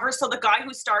see the cover, so the guy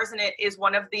who stars in it is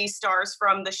one of the stars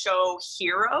from the show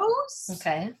Heroes.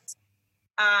 Okay.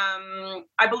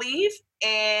 I believe.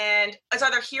 And it's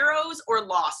either Heroes or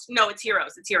Lost. No, it's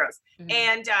Heroes. Mm-hmm.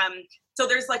 And so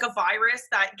there's like a virus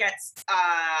that gets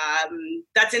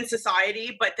that's in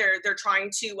society, but they're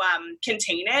trying to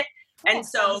contain it. And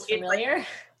so it's like,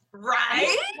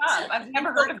 right? I've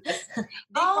never heard of this.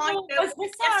 Was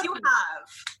this yes, you have.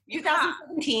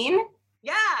 2017?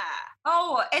 Yeah.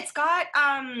 Oh, it's got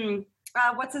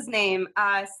what's his name?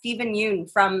 Stephen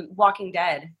Yeun from Walking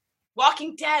Dead.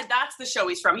 Walking Dead, that's the show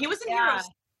he's from. He was in Heroes,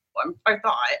 I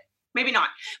thought. Maybe not.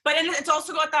 But it's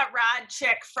also got that rad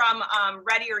chick from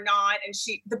Ready or Not, and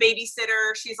the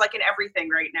babysitter, she's like in everything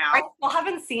right now. I still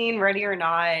haven't seen Ready or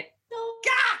Not. No.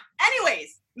 Yeah.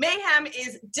 Anyways, Mayhem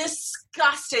is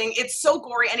disgusting. It's so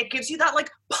gory, and it gives you that like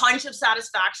punch of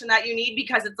satisfaction that you need,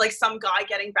 because it's like some guy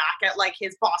getting back at like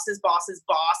his boss's boss's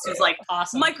boss, who's like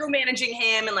micromanaging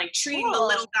him and like treating the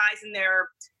little guys in their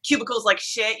cubicles like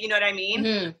shit, you know what I mean?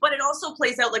 Mm-hmm. But it also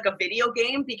plays out like a video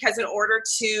game, because in order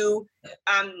to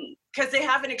because they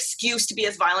have an excuse to be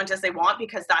as violent as they want,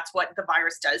 because that's what the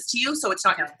virus does to you, so it's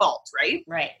not your fault, right?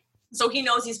 Right. So he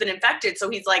knows he's been infected. So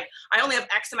he's like, I only have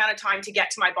X amount of time to get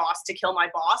to my boss, to kill my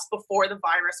boss before the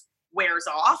virus wears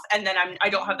off. And then I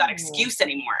don't have that excuse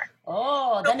anymore.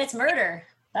 Oh, so, then it's murder.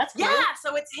 That's cool. Yeah.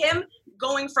 So it's him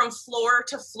going from floor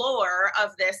to floor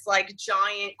of this like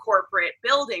giant corporate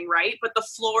building, right? But the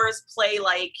floors play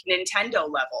like Nintendo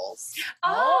levels.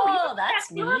 Oh,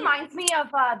 that's neat. It reminds me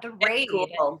of The Raid.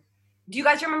 Cool. Do you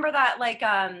guys remember that? Like,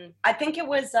 I think it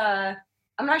was...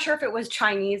 I'm not sure if it was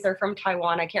Chinese or from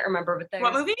Taiwan. I can't remember. But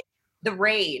what movie? The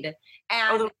Raid.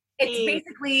 And it's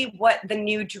basically what the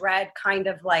new Dredd kind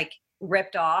of like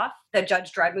ripped off, the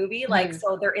Judge Dredd movie. Like,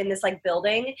 so they're in this like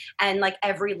building, and like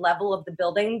every level of the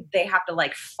building, they have to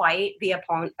like fight the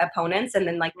opponents, and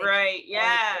then like the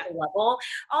level.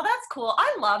 Oh, that's cool.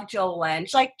 I love Joe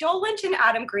Lynch. Like Joe Lynch and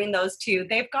Adam Green, those two,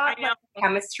 they've got like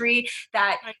chemistry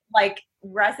that like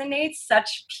resonates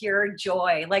such pure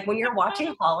joy. Like when you're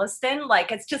watching Holliston,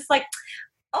 like it's just like,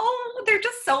 oh, they're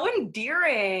just so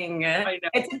endearing. I know.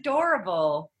 It's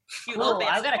adorable. Cool.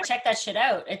 I've got to check that shit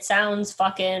out. It sounds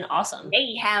fucking awesome.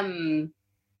 Mayhem.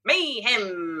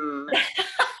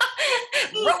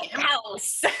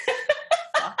 Roadhouse.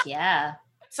 Fuck yeah.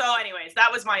 So anyways,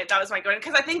 that was my going,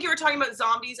 because I think you were talking about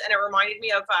zombies, and it reminded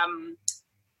me of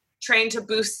Train to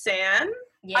Busan.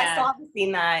 Yeah. I still haven't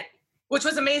seen that. Which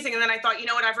was amazing. And then I thought, you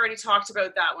know what, I've already talked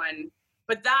about that one.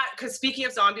 But that, because speaking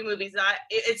of zombie movies, that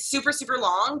it's super, super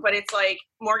long, but it's like,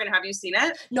 Morgan, have you seen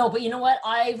it? No, but you know what?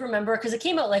 I remember, because it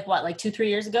came out like 2-3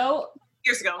 years ago?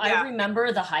 Years ago, yeah. I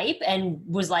remember the hype and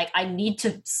was like, I need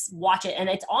to watch it. And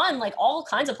it's on like all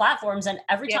kinds of platforms. And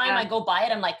every time I go buy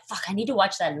it, I'm like, fuck, I need to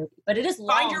watch that movie. But it is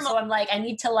long, so I'm like, I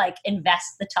need to like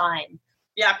invest the time.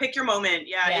 Yeah, pick your moment.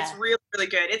 Yeah, it's really, really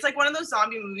good. It's like one of those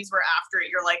zombie movies where after it,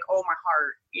 you're like, oh, my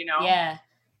heart, you know? Yeah.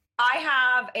 I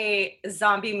have a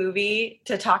zombie movie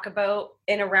to talk about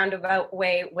in a roundabout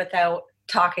way without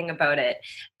talking about it.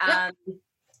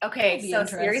 Okay, so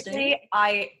seriously,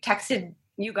 I texted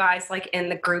you guys like in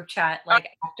the group chat, like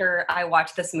after I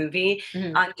watched this movie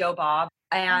on Joe Bob.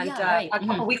 And a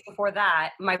couple weeks before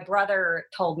that, my brother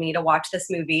told me to watch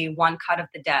this movie, One Cut of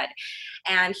the Dead.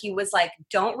 And he was like,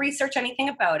 don't research anything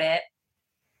about it.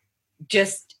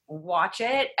 Just watch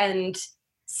it and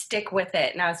stick with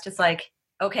it. And I was just like,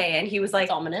 okay. And he was like,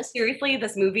 ominous. Seriously,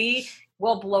 this movie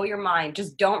will blow your mind.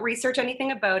 Just don't research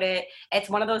anything about it. It's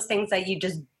one of those things that you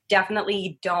just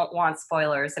definitely don't want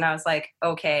spoilers. And I was like,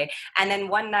 okay. And then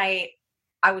one night,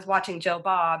 I was watching Joe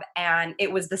Bob, and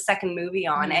it was the second movie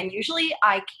on. And usually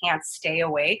I can't stay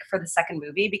awake for the second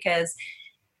movie because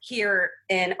here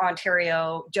in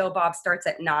Ontario, Joe Bob starts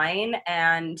at 9,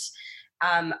 and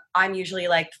I'm usually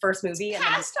like first movie. And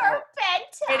past our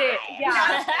bedtime. It is,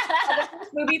 yeah. So the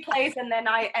first movie plays, and then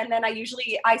I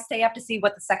usually stay up to see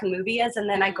what the second movie is, and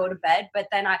then I go to bed. But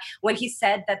then when he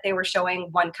said that they were showing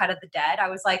One Cut of the Dead, I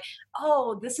was like,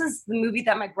 oh, this is the movie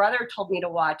that my brother told me to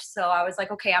watch. So I was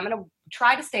like, okay, I'm gonna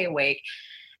try to stay awake.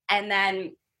 And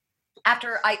then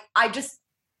after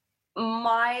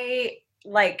my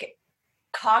like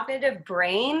cognitive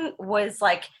brain was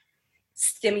like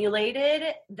stimulated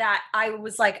that I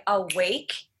was like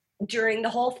awake during the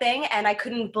whole thing, and I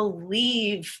couldn't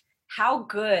believe how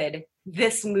good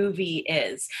this movie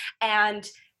is. And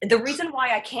the reason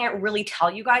why I can't really tell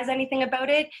you guys anything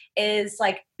about it is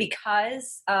like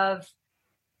because of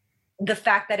the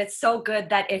fact that it's so good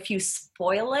that if you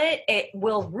spoil it, it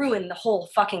will ruin the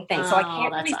whole fucking thing. So I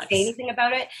can't really say anything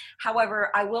about it. However,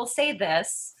 I will say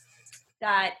this,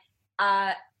 that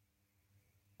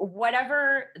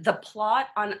whatever the plot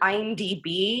on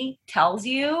IMDb tells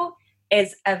you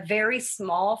is a very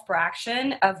small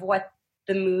fraction of what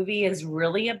the movie is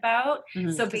really about.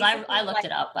 So I looked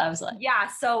it up. I was like, yeah.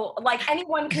 So like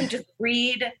anyone can just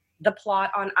read the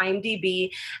plot on IMDb.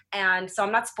 And so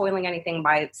I'm not spoiling anything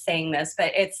by saying this,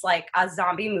 but it's like a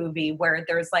zombie movie where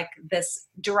there's like this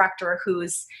director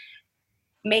who's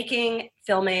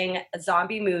filming a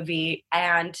zombie movie,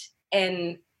 and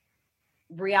in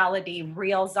reality,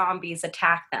 real zombies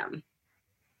attack them.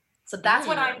 So that's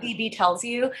what IMDb tells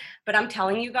you. But I'm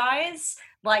telling you guys,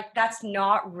 like, that's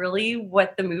not really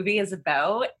what the movie is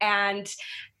about. And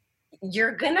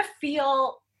you're going to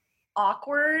feel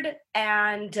awkward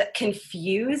and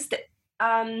confused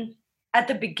at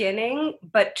the beginning.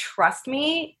 But trust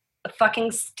me,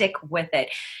 fucking stick with it.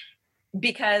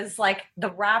 because like the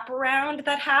wraparound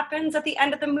that happens at the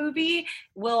end of the movie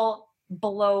will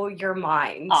blow your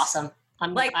mind. Awesome.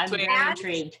 I'm very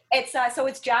intrigued. It's so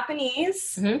it's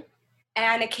Japanese, and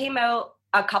it came out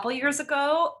a couple years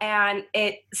ago, and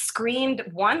it screened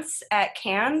once at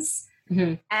Cannes,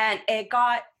 and it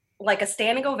got like a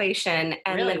standing ovation,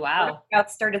 and really? then Wow.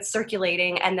 started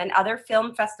circulating, and then other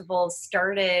film festivals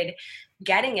started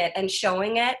getting it and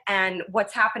showing it. And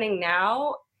what's happening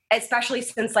now, especially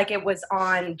since like it was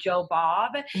on Joe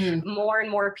Bob, more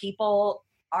and more people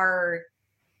are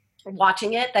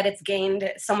watching it, that it's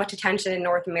gained so much attention in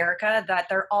North America that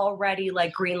they're already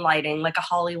like green lighting like a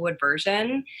Hollywood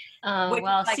version. Oh,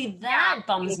 well, like, see, that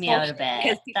bums me out a bit.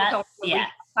 Because people don't read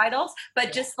titles,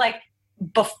 but just like,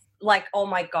 like, oh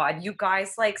my God, you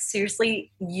guys, like,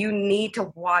 seriously, you need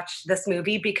to watch this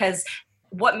movie, because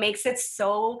what makes it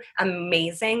so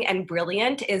amazing and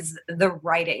brilliant is the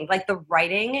writing. Like, the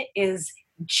writing is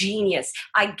genius.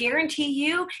 I guarantee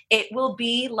you it will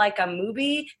be like a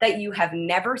movie that you have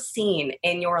never seen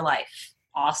in your life.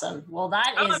 Awesome. Well,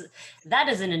 that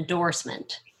is an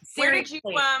endorsement. Seriously.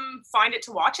 Where did you find it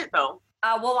to watch it though?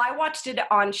 Well, I watched it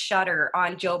on Shudder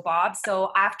on Joe Bob.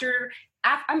 So after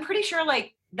I'm pretty sure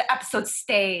like the episodes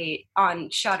stay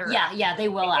on Shudder. Yeah, they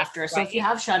will after. So if you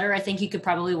have Shudder, I think you could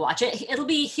probably watch it. He'll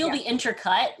be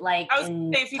intercut. Like, I was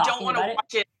saying, if you don't want to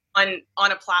watch it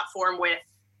on a platform with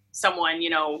someone,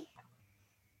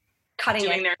 cutting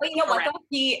it. But you know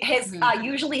what?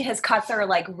 Usually his cuts are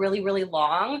like really, really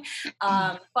long.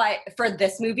 But for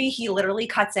this movie, he literally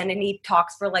cuts in and he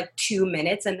talks for like 2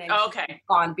 minutes and then he's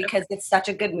gone, because it's such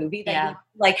a good movie that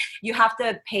you have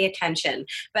to pay attention.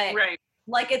 But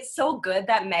like, it's so good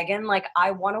that Megan, like,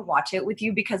 I want to watch it with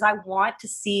you because I want to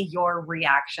see your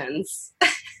reactions.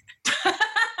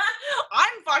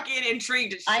 I'm fucking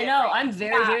intrigued. I know. I'm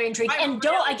very, very intrigued. And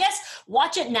I guess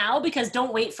watch it now, because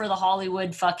don't wait for the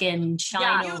Hollywood fucking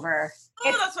shine over.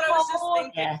 That's what I was just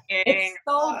thinking. It's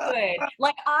so good.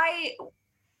 Like, I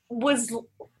was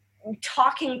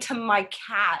talking to my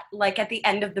cat, like, at the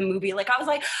end of the movie. Like, I was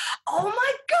like, oh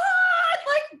my God,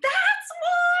 like, that's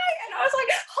why. And I was like,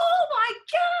 oh my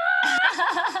God.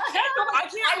 I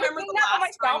can't remember the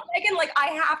last time. Megan, like, I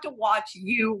have to watch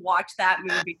you watch that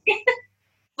movie.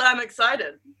 I'm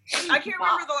excited. I can't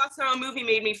remember the last time a movie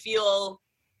made me feel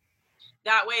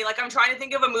that way. Like, I'm trying to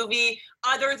think of a movie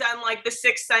other than like The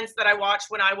Sixth Sense that I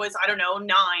watched when I was, 9,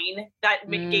 that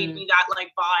gave me that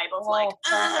like vibe of like,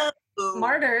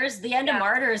 Martyrs. The end of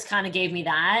Martyrs kind of gave me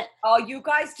that. Oh, you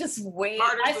guys just wait.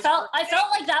 I felt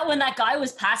like that when that guy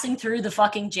was passing through the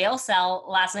fucking jail cell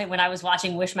last night when I was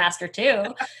watching Wishmaster 2.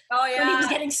 Oh yeah. When he was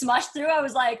getting smushed through, I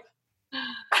was like,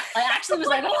 I actually was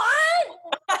like, what?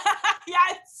 Yeah,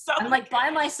 it's so. I'm like by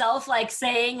myself, like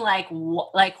saying like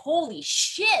holy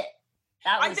shit,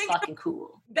 that was fucking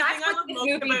cool. That's what the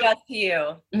movie does to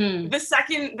you. Mm-hmm. The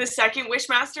second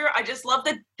Wishmaster, I just love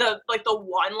the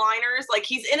one-liners. Like,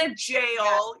 he's in a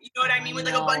jail, you know what I mean, with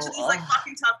like a bunch of these like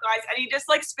fucking tough guys, and he just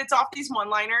like spits off these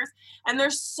one-liners, and they're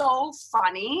so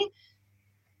funny.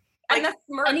 Like,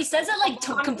 and he says it like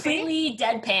completely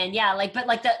deadpan, yeah, like, but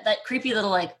like that creepy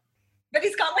little like. But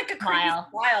he's got like a creepy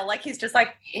smile, like he's just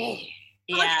like, yeah,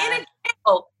 like in a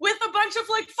jail with a bunch of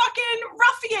like fucking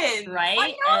ruffians, right? I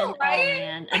know, right? Oh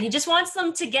man, and he just wants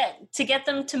them to get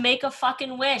them to make a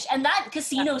fucking wish. And that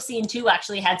casino scene too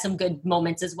actually had some good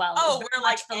moments as well. Oh, we're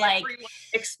like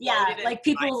like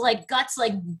people's like guts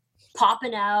like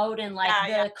popping out, and like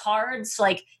the cards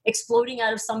like exploding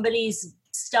out of somebody's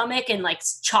stomach and like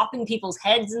chopping people's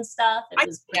heads and stuff. I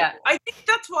think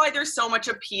that's why there's so much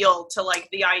appeal to like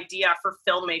the idea for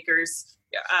filmmakers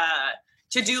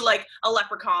to do like a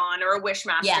Leprechaun or a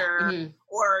Wishmaster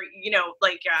or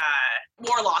like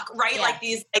Warlock, right? Like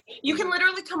these, like, you can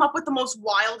literally come up with the most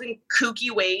wild and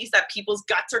kooky ways that people's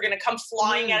guts are going to come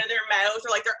flying out of their mouths, or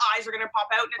like their eyes are going to pop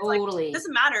out, and it's like, it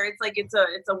doesn't matter. It's like it's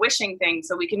a wishing thing,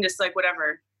 so we can just like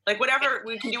whatever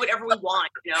we can do whatever we want,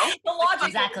 The logic,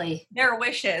 exactly, their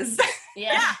wishes.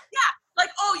 Yeah. Like,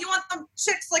 oh, you want some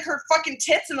chicks like her fucking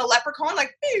tits in the Leprechaun?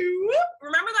 Like,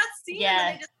 remember that scene? Yeah.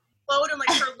 And they just explode and like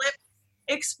her lips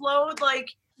explode. Like,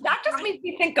 that just makes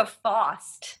me think of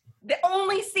Faust. The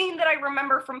only scene that I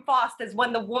remember from Faust is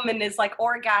when the woman is like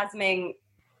orgasming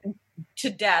to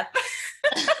death.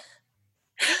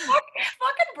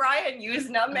 Fucking Brian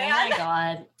Usna, man. Oh my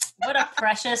God. What a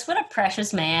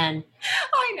precious man.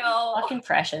 I know. Fucking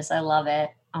precious. I love it.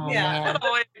 Oh man.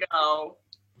 Oh, way to go.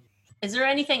 Is there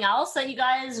anything else that you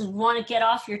guys want to get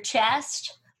off your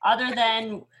chest other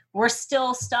than we're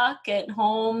still stuck at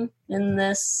home in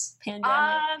this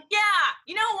pandemic? Yeah.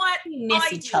 You know what? We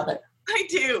miss each other. I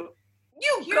do.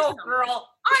 You go, girl.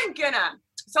 I'm gonna.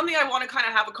 something I want to kind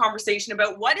of have a conversation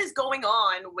about. What is going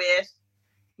on with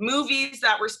movies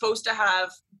that were supposed to have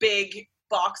big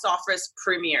box office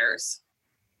premieres?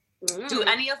 Do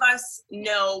any of us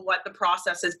know what the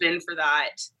process has been for that?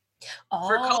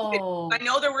 For COVID? I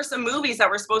know there were some movies that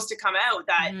were supposed to come out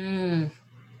that, you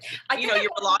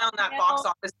rely on that box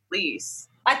office release.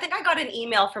 I think I got an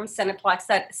email from Cineplex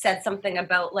that said something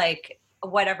about like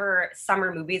whatever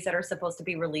summer movies that are supposed to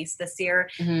be released this year,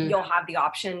 you'll have the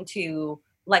option to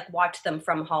like watch them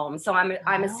from home. So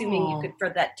I'm assuming you could,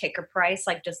 for that ticker price,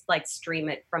 like just like stream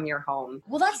it from your home.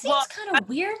 Well, that seems kind of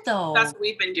weird though. That's what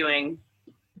we've been doing.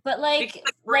 But like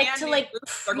to like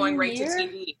are going right to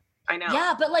TV. I know.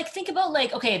 Yeah, but like think about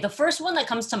like, okay, the first one that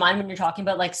comes to mind when you're talking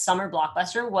about like summer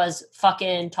blockbuster was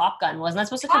fucking Top Gun. Wasn't that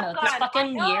supposed to come out this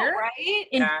fucking year? Right?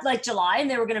 In like July, and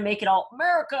they were gonna make it all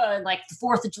America and like the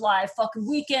 4th of July fucking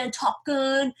weekend, Top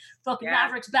Gun, fucking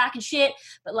Mavericks back and shit.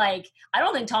 But like, I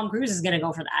don't think Tom Cruise is gonna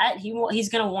go for that. He's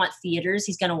gonna want theaters.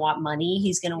 He's gonna want money.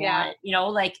 He's gonna want,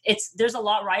 like there's a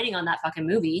lot riding on that fucking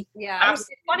movie. Yeah, it's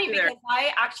funny because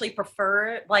I actually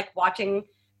prefer like watching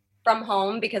from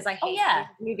home because I hate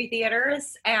movie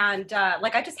theaters and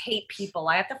like I just hate people.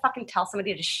 I have to fucking tell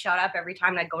somebody to shut up every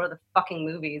time I go to the fucking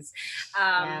movies.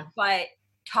 But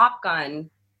Top Gun,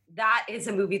 that is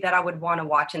a movie that I would want to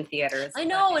watch in theaters. I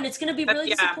know, and it's going to be really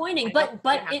disappointing. But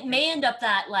it may end up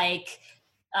that like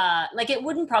it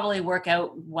wouldn't probably work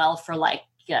out well for like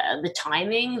the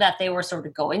timing that they were sort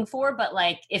of going for. But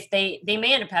like if they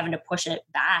may end up having to push it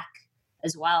back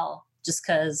as well. Just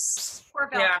because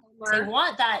they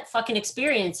want that fucking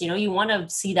experience, you want to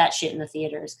see that shit in the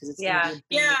theaters because it's gonna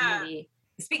be a big movie.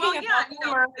 Speaking of Val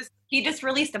Kilmer, he just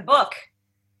released a book.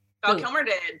 Val Kilmer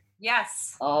did.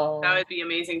 Yes. Oh, that would be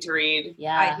amazing to read.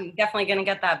 Yeah, I'm definitely gonna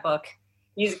get that book.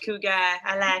 He's a cool guy.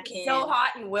 I like him. So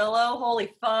hot in Willow.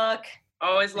 Holy fuck.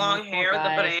 Oh, his long hair with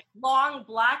the braid. Long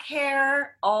black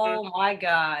hair. Oh my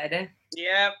god.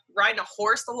 Yeah, riding a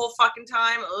horse the whole fucking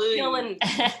time.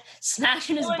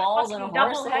 Smashing his balls on a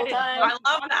horse the whole time. I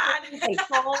love that.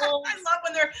 I love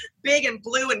when they're big and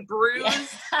blue and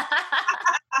bruised.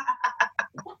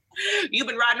 You've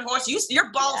been riding a horse. Your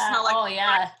balls smell like. Oh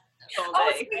yeah.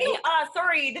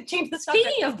 Sorry to change the subject.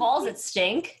 Speaking of balls that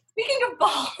stink. Speaking of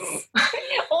balls,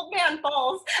 old man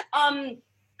balls.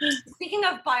 Speaking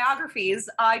of biographies,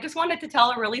 I just wanted to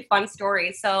tell a really fun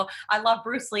story. So I love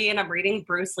Bruce Lee and I'm reading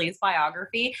Bruce Lee's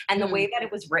biography, and the way that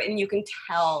it was written, you can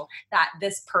tell that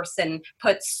this person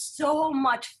put so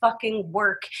much fucking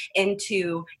work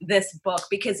into this book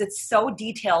because it's so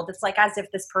detailed. It's like as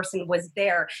if this person was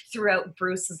there throughout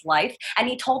Bruce's life. And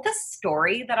he told this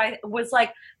story that I was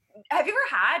like, have you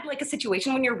ever had like a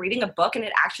situation when you're reading a book and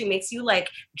it actually makes you like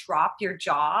drop your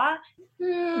jaw?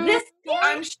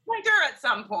 I'm sure at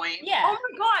some point. Yeah. Oh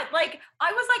my god! Like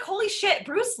I was like, holy shit!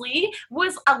 Bruce Lee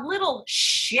was a little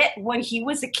shit when he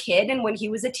was a kid and when he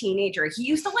was a teenager. He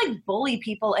used to like bully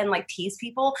people and like tease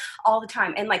people all the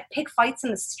time and like pick fights in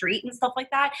the street and stuff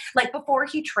like that. Like before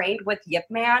he trained with Yip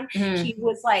Man, he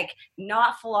was like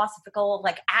not philosophical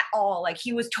like at all. Like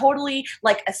he was totally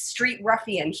like a street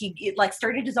ruffian. He like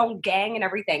started his own gang and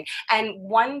everything. And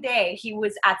one day he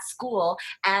was at school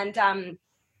and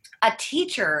a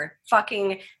teacher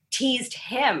fucking teased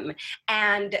him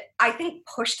and I think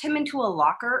pushed him into a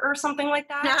locker or something like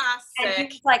that. And he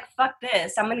was like, fuck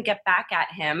this, I'm gonna get back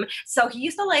at him. So he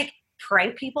used to like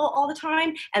prank people all the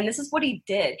time, and this is what he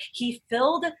did. He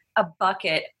filled a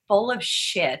bucket full of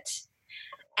shit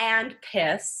and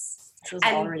piss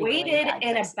and waited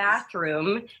in a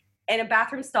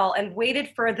bathroom stall and waited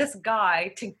for this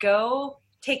guy to go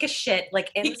take a shit like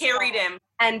in he carried him.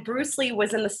 And Bruce Lee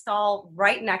was in the stall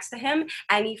right next to him,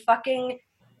 and he fucking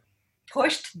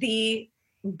pushed the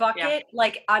bucket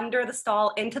like under the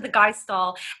stall into the guy's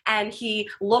stall, and he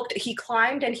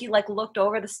climbed and he like looked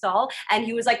over the stall and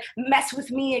he was like, mess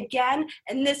with me again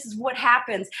and this is what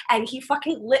happens. And he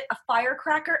fucking lit a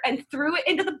firecracker and threw it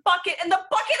into the bucket, and the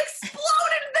bucket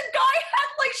exploded and the guy had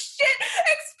like shit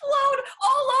explode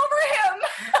all over him.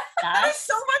 That is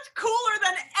so much cooler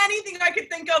than anything I could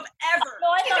think of ever. No,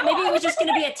 I thought maybe it was just going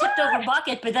to be a tipped over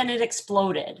bucket, but then it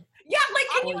exploded. Yeah, like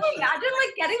can you imagine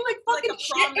like getting like fucking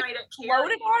shit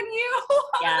exploded on you? I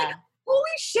was like,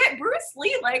 holy shit, Bruce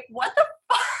Lee, like what the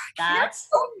fuck? That's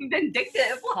You're so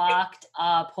vindictive. Fucked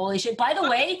up. Holy shit. By the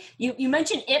way, you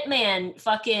mentioned Ip Man,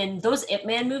 fucking those Ip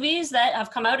Man movies that have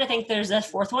come out. I think there's a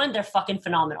fourth one. They're fucking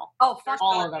phenomenal. Oh, fuck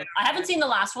all of them. I haven't seen the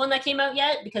last one that came out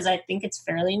yet because I think it's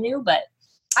fairly new, but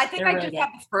I think I just have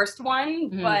the first one,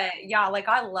 but yeah, like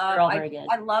I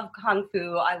love kung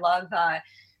fu. I love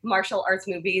martial arts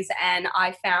movies, and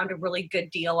I found a really good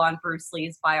deal on Bruce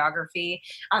Lee's biography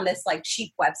on this like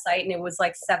cheap website, and it was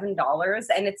like $7,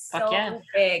 and it's so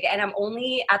big. And I'm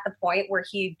only at the point where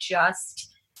he just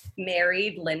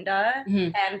married Linda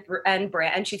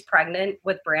and she's pregnant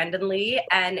with Brandon Lee,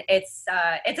 and it's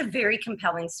a very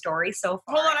compelling story so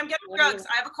far. Hold on, I'm getting drugs.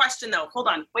 I have a question though. Hold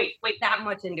on. Wait. That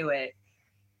much into it.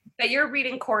 But you're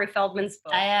reading Corey Feldman's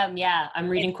book. I am, yeah. I'm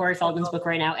reading Corey Feldman's book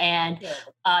right now. And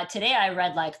today I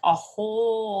read like a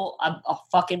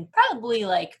fucking probably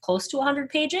like close to 100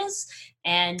 pages.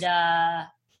 And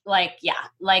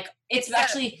it's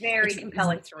actually very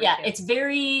compelling story. Yeah, it's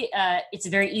very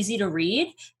easy to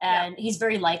read, and he's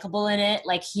very likable in it.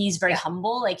 Like he's very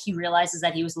humble. Like he realizes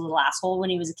that he was a little asshole when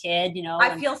he was a kid, you know.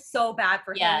 I feel so bad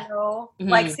for him though.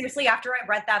 Mm-hmm. Like seriously, after I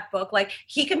read that book, like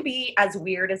he can be as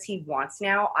weird as he wants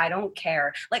now. I don't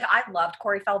care. Like I loved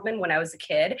Corey Feldman when I was a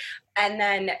kid. And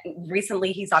then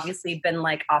recently he's obviously been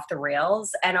like off the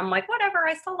rails, and I'm like, whatever,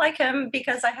 I still like him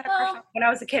because I had a crush when I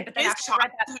was a kid. But then after I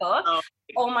read that book,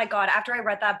 oh my God, after I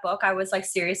read that book, I was like,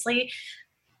 seriously,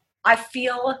 I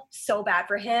feel so bad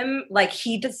for him. Like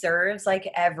he deserves like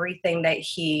everything that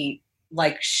he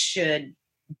like should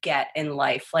get in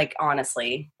life. Like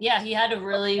honestly. Yeah, he had a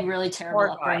really, really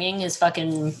terrible upbringing. His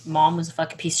fucking mom was a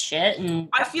fucking piece of shit. And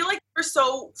I feel like there's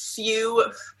so few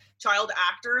child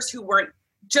actors who weren't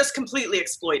just completely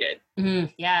exploited. Mm-hmm.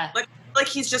 Yeah. Like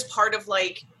he's just part of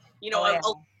like, you know,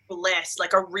 a list,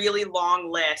 like a really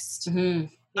long list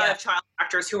of child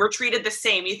actors who were treated the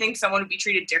same. You think someone would be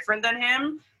treated different than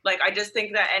him? Like, I just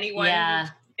think that anyone who's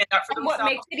stand up for themselves, what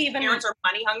makes it even parents are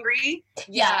money hungry.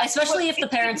 Yeah, especially if the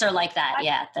parents are like that.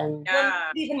 Yeah, then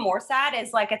what's even more sad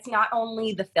is like it's not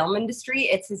only the film industry;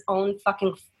 it's his own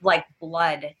fucking like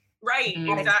blood. Right.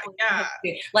 Exactly. Yeah.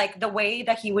 Like the way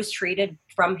that he was treated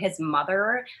from his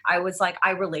mother, I was like,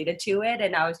 I related to it,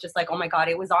 and I was just like, oh my God,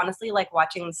 it was honestly like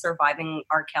watching Surviving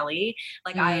R. Kelly.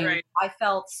 Like I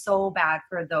felt so bad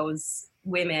for those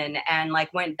women, and like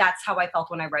when that's how I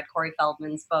felt when I read Corey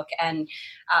Feldman's book. And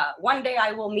one day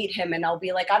I will meet him, and I'll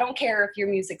be like, I don't care if your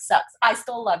music sucks, I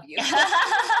still love you.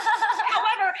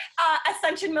 However,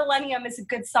 Ascension Millennium is a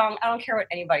good song. I don't care what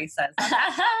anybody says.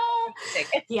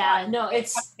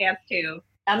 It's dance too.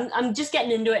 I'm just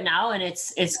getting into it now, and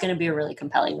it's going to be a really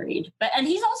compelling read. And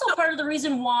he's also part of the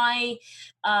reason why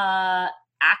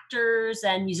actors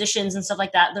and musicians and stuff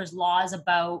like that, there's laws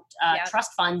about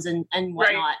trust funds and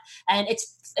whatnot. And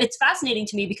it's fascinating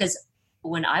to me because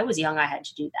when I was young, I had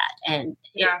to do that. And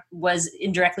it was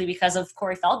indirectly because of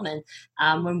Corey Feldman.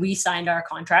 When we signed our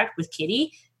contract with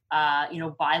Kitty,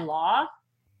 by law,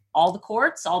 all the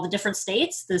courts, all the different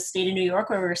states, the state of New York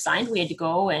where we were signed, we had to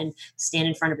go and stand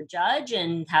in front of a judge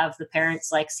and have the parents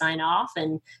like sign off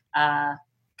and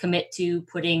commit to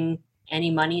putting any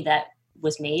money that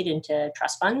was made into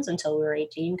trust funds until we were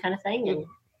 18 kind of thing. And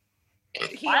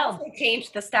he also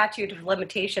changed the statute of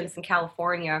limitations in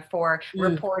California for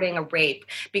reporting a rape,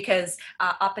 because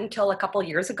up until a couple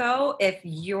years ago, if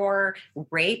your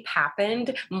rape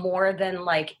happened more than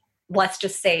like, let's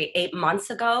just say 8 months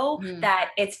ago, that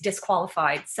it's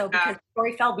disqualified. So because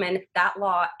Corey Feldman, that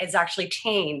law is actually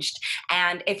changed.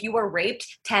 And if you were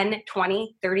raped 10,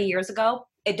 20, 30 years ago,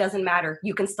 it doesn't matter.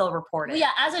 You can still report it. Well,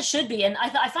 yeah, as it should be. And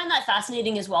I find that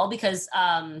fascinating as well because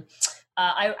I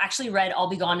actually read I'll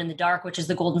Be Gone in the Dark, which is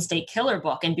the Golden State Killer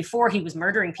book. And before he was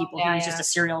murdering people, he was just a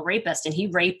serial rapist. And he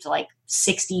raped like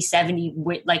 60, 70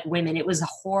 like women. It was a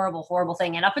horrible, horrible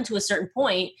thing. And up until a certain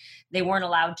point, they weren't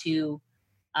allowed to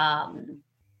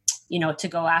to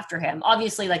go after him.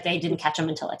 Obviously, like they didn't catch him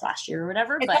until like last year or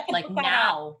whatever. But like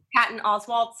now, Patton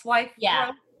Oswalt's wife.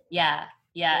 Yeah.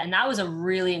 And that was a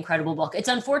really incredible book. It's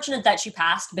unfortunate that she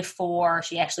passed before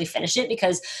she actually finished it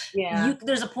because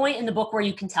there's a point in the book where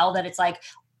you can tell that it's like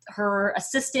her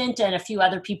assistant and a few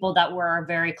other people that were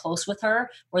very close with her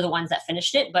were the ones that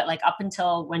finished it. But like up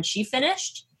until when she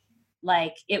finished,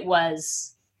 like it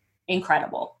was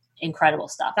incredible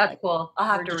stuff. That's like, cool. I'll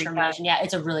have to read that. Yeah,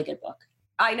 it's a really good book.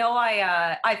 I know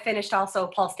I finished also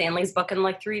Paul Stanley's book in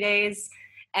like 3 days.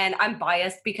 And I'm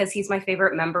biased because he's my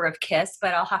favorite member of KISS,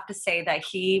 but I'll have to say that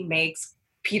he makes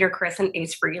Peter Criss and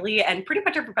Ace Frehley and pretty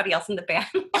much everybody else in the band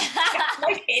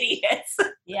like idiots.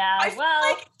 Yeah, I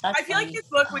feel like his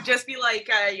book would just be like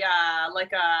a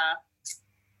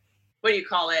what do you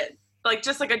call it? Like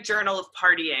just like a journal of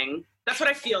partying. That's what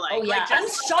I feel like. Oh yeah, like, I'm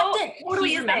shocked that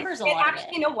he remembers a lot of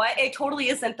it. You know what? It totally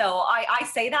isn't though. I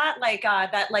say that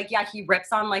he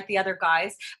rips on like the other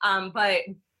guys, but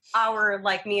our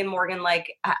like me and Morgan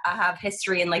like I have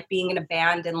history in like being in a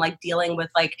band and like dealing with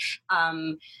like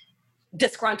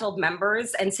disgruntled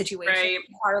members and situations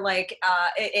are like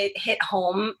it hit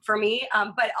home for me.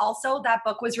 But also that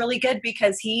book was really good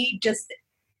because he just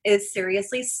is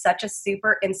seriously such a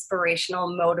super inspirational,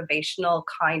 motivational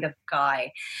kind of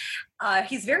guy.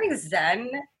 He's very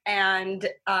zen and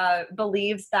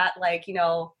believes that, like, you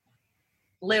know,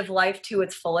 live life to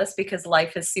its fullest because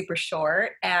life is super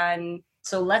short. And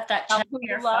so let that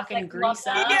cheddar fucking grease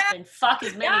up and fuck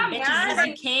as many bitches as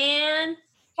you can.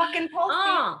 Fucking Paul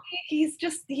Stanley,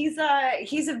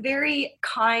 he's a very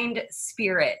kind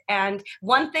spirit. And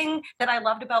one thing that I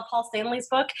loved about Paul Stanley's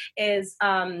book is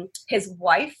his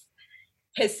wife,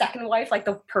 his second wife, like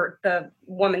the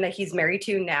woman that he's married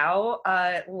to now,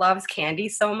 loves candy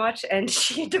so much, and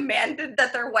she demanded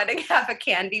that their wedding have a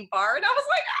candy bar, and I was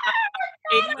like,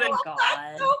 oh my god,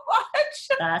 that so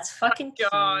much. That's fucking cute.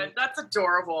 God, that's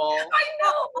adorable. I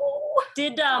know.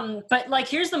 But like,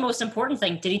 here's the most important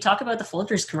thing. Did he talk about the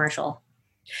Folgers commercial?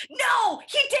 No,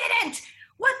 he didn't.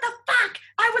 What the fuck?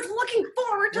 I was looking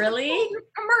forward to the Folgers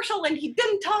commercial, and he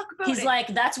didn't talk about it. He's like,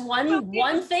 that's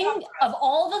one thing of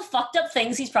all the fucked up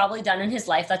things he's probably done in his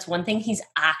life. That's one thing he's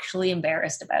actually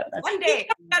embarrassed about. That's one day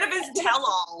out of his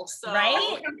tell-all, so.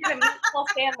 Right? I'm gonna meet Paul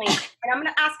Stanley, and I'm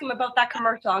gonna ask him about that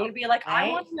commercial. I'm gonna be like, I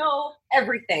want to know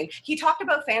everything. He talked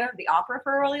about Phantom of the Opera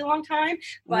for a really long time,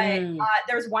 but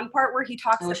there's one part where he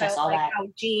talks about like how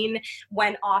Gene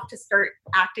went off to start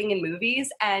acting in movies,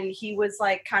 and he was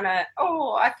like, kind of,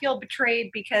 oh, I feel betrayed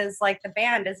because like the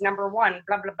band is number one,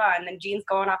 blah blah blah, and then Gene's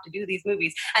going off to do these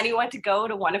movies, and he went to go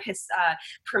to one of his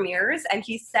premieres, and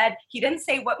he said, he didn't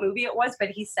say what movie it was, but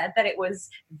he said that it was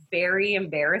very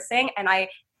embarrassing, and I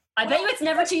bet you it's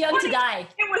Never Too Young to Die.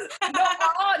 It was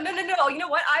no. You know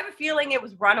what? I have a feeling it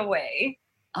was Runaway.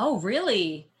 Oh,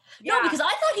 really? Yeah. No, because I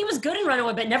thought he was good in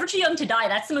Runaway, but Never Too Young to Die,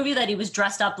 that's the movie that he was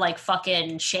dressed up like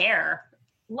fucking Cher.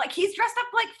 Like, he's dressed up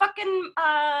like fucking,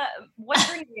 what's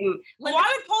her name? Why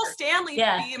would Paul Stanley be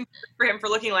embarrassed for him for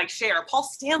looking like Cher? Paul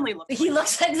Stanley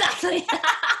looks exactly.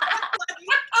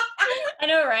 I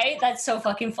know, right? That's so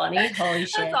fucking funny. Holy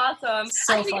shit. That's awesome.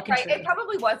 So fucking true. It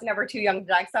probably was Never Too Young to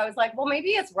Die, so I was like, well, maybe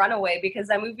it's Runaway, because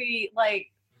that movie, like,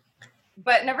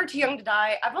 but Never Too Young to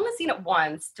Die, I've only seen it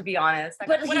once, to be honest.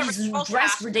 But he's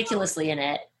dressed ridiculously in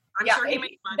it. I'm sure he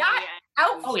makes money. That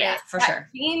outfit sure.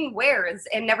 Gene wears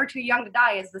in Never Too Young to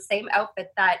Die is the same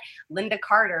outfit that Linda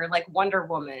Carter, like Wonder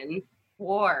Woman,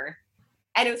 wore.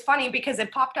 And it was funny because it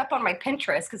popped up on my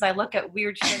Pinterest because I look at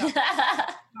weird shit all the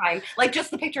time. Like just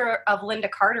the picture of Linda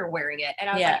Carter wearing it. And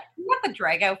I was like, isn't that the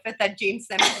drag outfit that Gene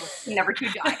Simmons was Never Too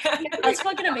Die? That's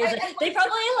fucking amazing. They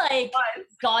probably like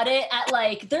got it at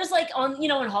like, there's like on, you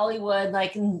know, in Hollywood,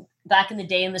 like back in the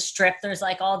day in the Strip, there's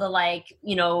like all the like,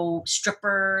 you know,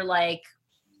 stripper like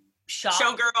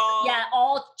showgirl. Yeah,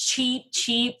 all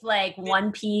cheap, like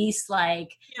one piece,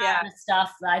 like kind of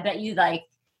stuff. I bet you like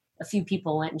a few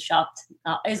people went and shopped.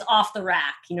 Is off the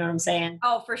rack. You know what I'm saying?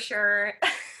 Oh, for sure.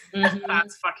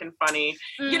 That's fucking funny.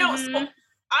 You know, so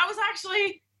I was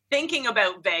actually thinking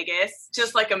about Vegas,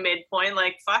 just like a midpoint.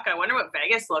 Like, fuck, I wonder what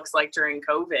Vegas looks like during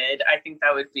COVID. I think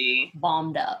that would be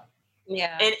bombed up.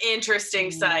 Yeah, an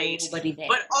interesting sight. But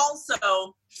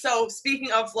also, so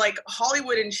speaking of like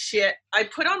Hollywood and shit, I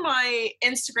put on my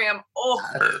Instagram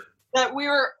that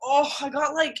I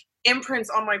got like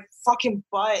imprints on my fucking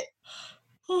butt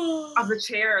of the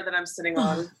chair that I'm sitting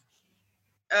on.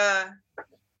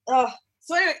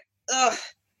 So anyway,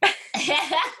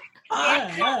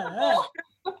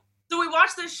 So we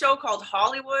watched this show called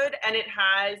Hollywood, and it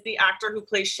has the actor who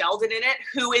plays Sheldon in it,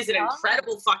 who is an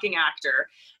incredible fucking actor.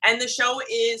 And the show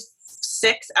is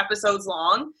 6 episodes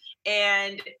long,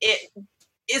 and it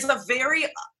is a very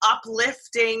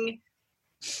uplifting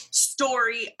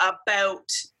story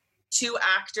about two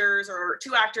actors,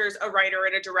 a writer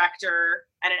and a director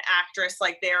and an actress.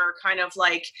 Like they're kind of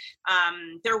like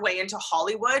their way into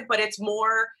Hollywood, but it's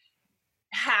more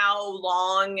how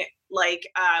long like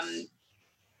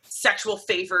sexual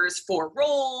favors for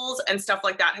roles and stuff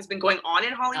like that has been going on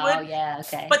in Hollywood. Oh yeah,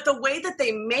 okay. But the way that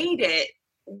they made it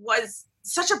was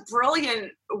such a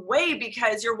brilliant way,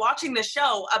 because you're watching the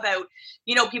show about,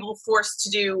 you know, people forced to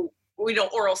do, you know,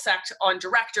 oral sex on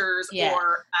directors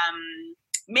or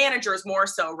managers more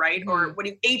so, right? Or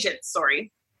agents,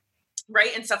 sorry.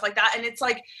 Right? And stuff like that. And it's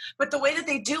like, but the way that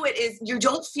they do it is you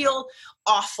don't feel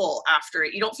awful after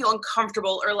it. You don't feel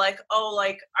uncomfortable or like, oh,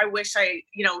 like, I wish I,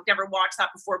 you know, never watched that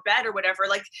before bed or whatever.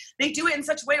 Like they do it in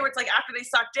such a way where it's like, after they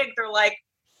suck dick, they're like,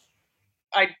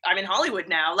 I'm in Hollywood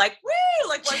now. Like, woo!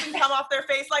 Like, let them come off their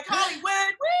face like Hollywood,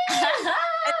 woo! And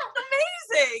it's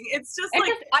amazing. It's just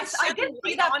like, I did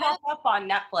see that pop up on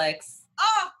Netflix.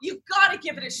 Oh, you gotta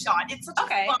give it a shot. It's such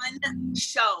a fun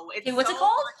show. It's what's it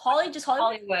called? Hollywood.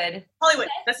 Hollywood. Hollywood.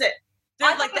 Okay. That's it.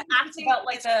 There's like the acting about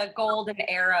like the golden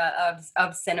era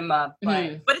of cinema,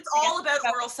 but it's all about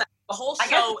oral sex. The whole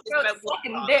show is about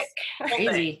fucking dick.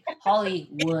 Crazy.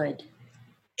 Hollywood.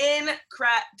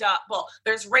 Incredible.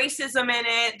 There's racism in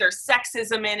it. There's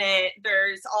sexism in it.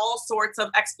 There's all sorts of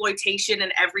exploitation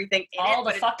and everything in all it. All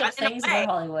the fucked up things about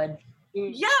Hollywood.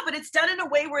 Yeah, but it's done in a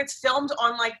way where it's filmed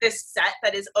on like this set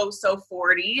that is oh so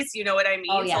 40s. You know what I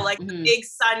mean? Oh, yeah. So like the big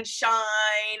sunshine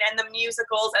and the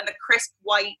musicals and the crisp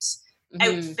white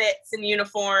outfits and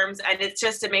uniforms, and it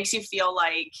makes you feel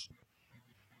like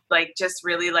just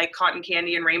really like cotton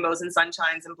candy and rainbows and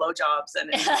sunshines and blowjobs and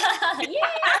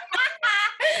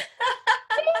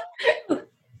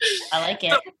I like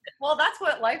it. Well, that's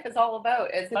what life is all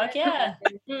about, isn't Fuck it?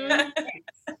 Yeah.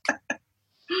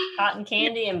 Cotton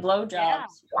candy and blowjobs. Yeah.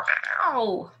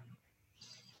 Wow.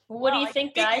 What do you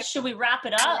think, guys? Should we wrap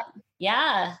it up?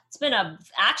 Yeah. It's been a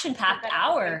action-packed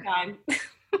hour.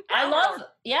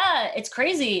 It's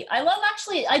crazy.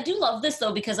 I do love this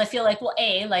though, because I feel like, well,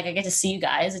 like I get to see you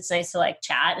guys. It's nice to like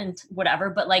chat and whatever,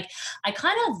 but like I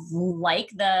kind of like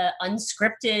the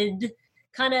unscripted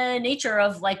kind of nature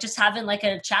of like just having like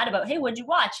a chat about, hey, what'd you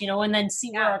watch? And then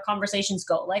see where our conversations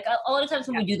go. Like a lot of times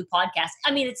when we do the podcast,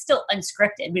 I mean, it's still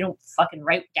unscripted. We don't fucking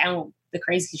write down the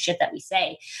crazy shit that we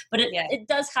say, but it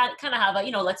does kind of have a,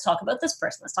 let's talk about this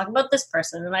person. Let's talk about this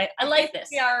person. And I like this.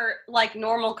 We are like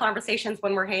normal conversations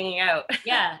when we're hanging out.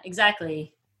 Yeah,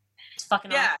 exactly. It's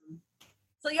fucking awesome.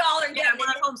 So y'all are getting we're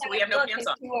at home, so we have no pants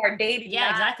on. Our dating. Yeah,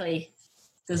 exactly.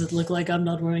 Does it look like I'm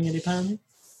not wearing any pants?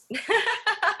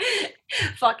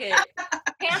 Fuck it.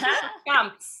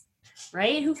 Pants.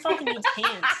 Right? Who fucking needs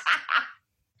pants?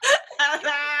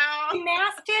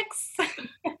 Gymnastics.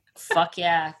 Fuck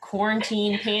yeah.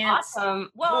 Quarantine pants.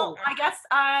 Awesome. Well, I guess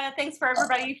thanks for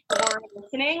everybody for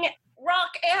listening.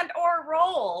 Rock and or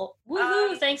roll.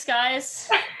 Woohoo. Thanks, guys.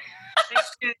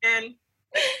 Thanks, Susan.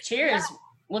 Cheers. Yeah.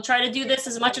 We'll try to do this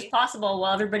as much as possible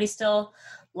while everybody's still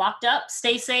locked up.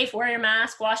 Stay safe. Wear your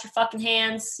mask. Wash your fucking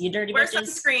hands. You dirty bitches. Wear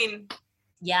sunscreen.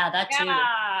 Yeah, that too.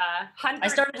 I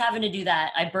started having to do do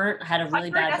that. I had a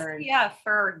really bad burn. Yeah,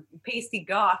 for pasty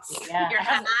goths. Yeah,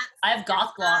 I have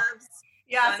goth block.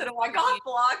 Yeah, so do I. Goth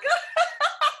block.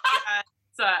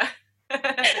 I forgot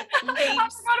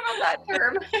about that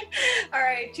term. All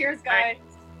right, cheers, guys.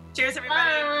 Cheers,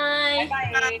 everybody.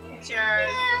 Bye. Bye.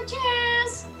 Cheers. Yeah,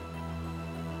 cheers.